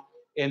down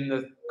in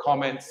the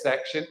comments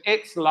section.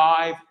 It's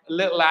live, a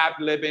little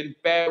ad-libbing.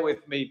 Bear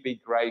with me, be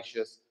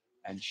gracious,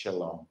 and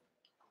shalom.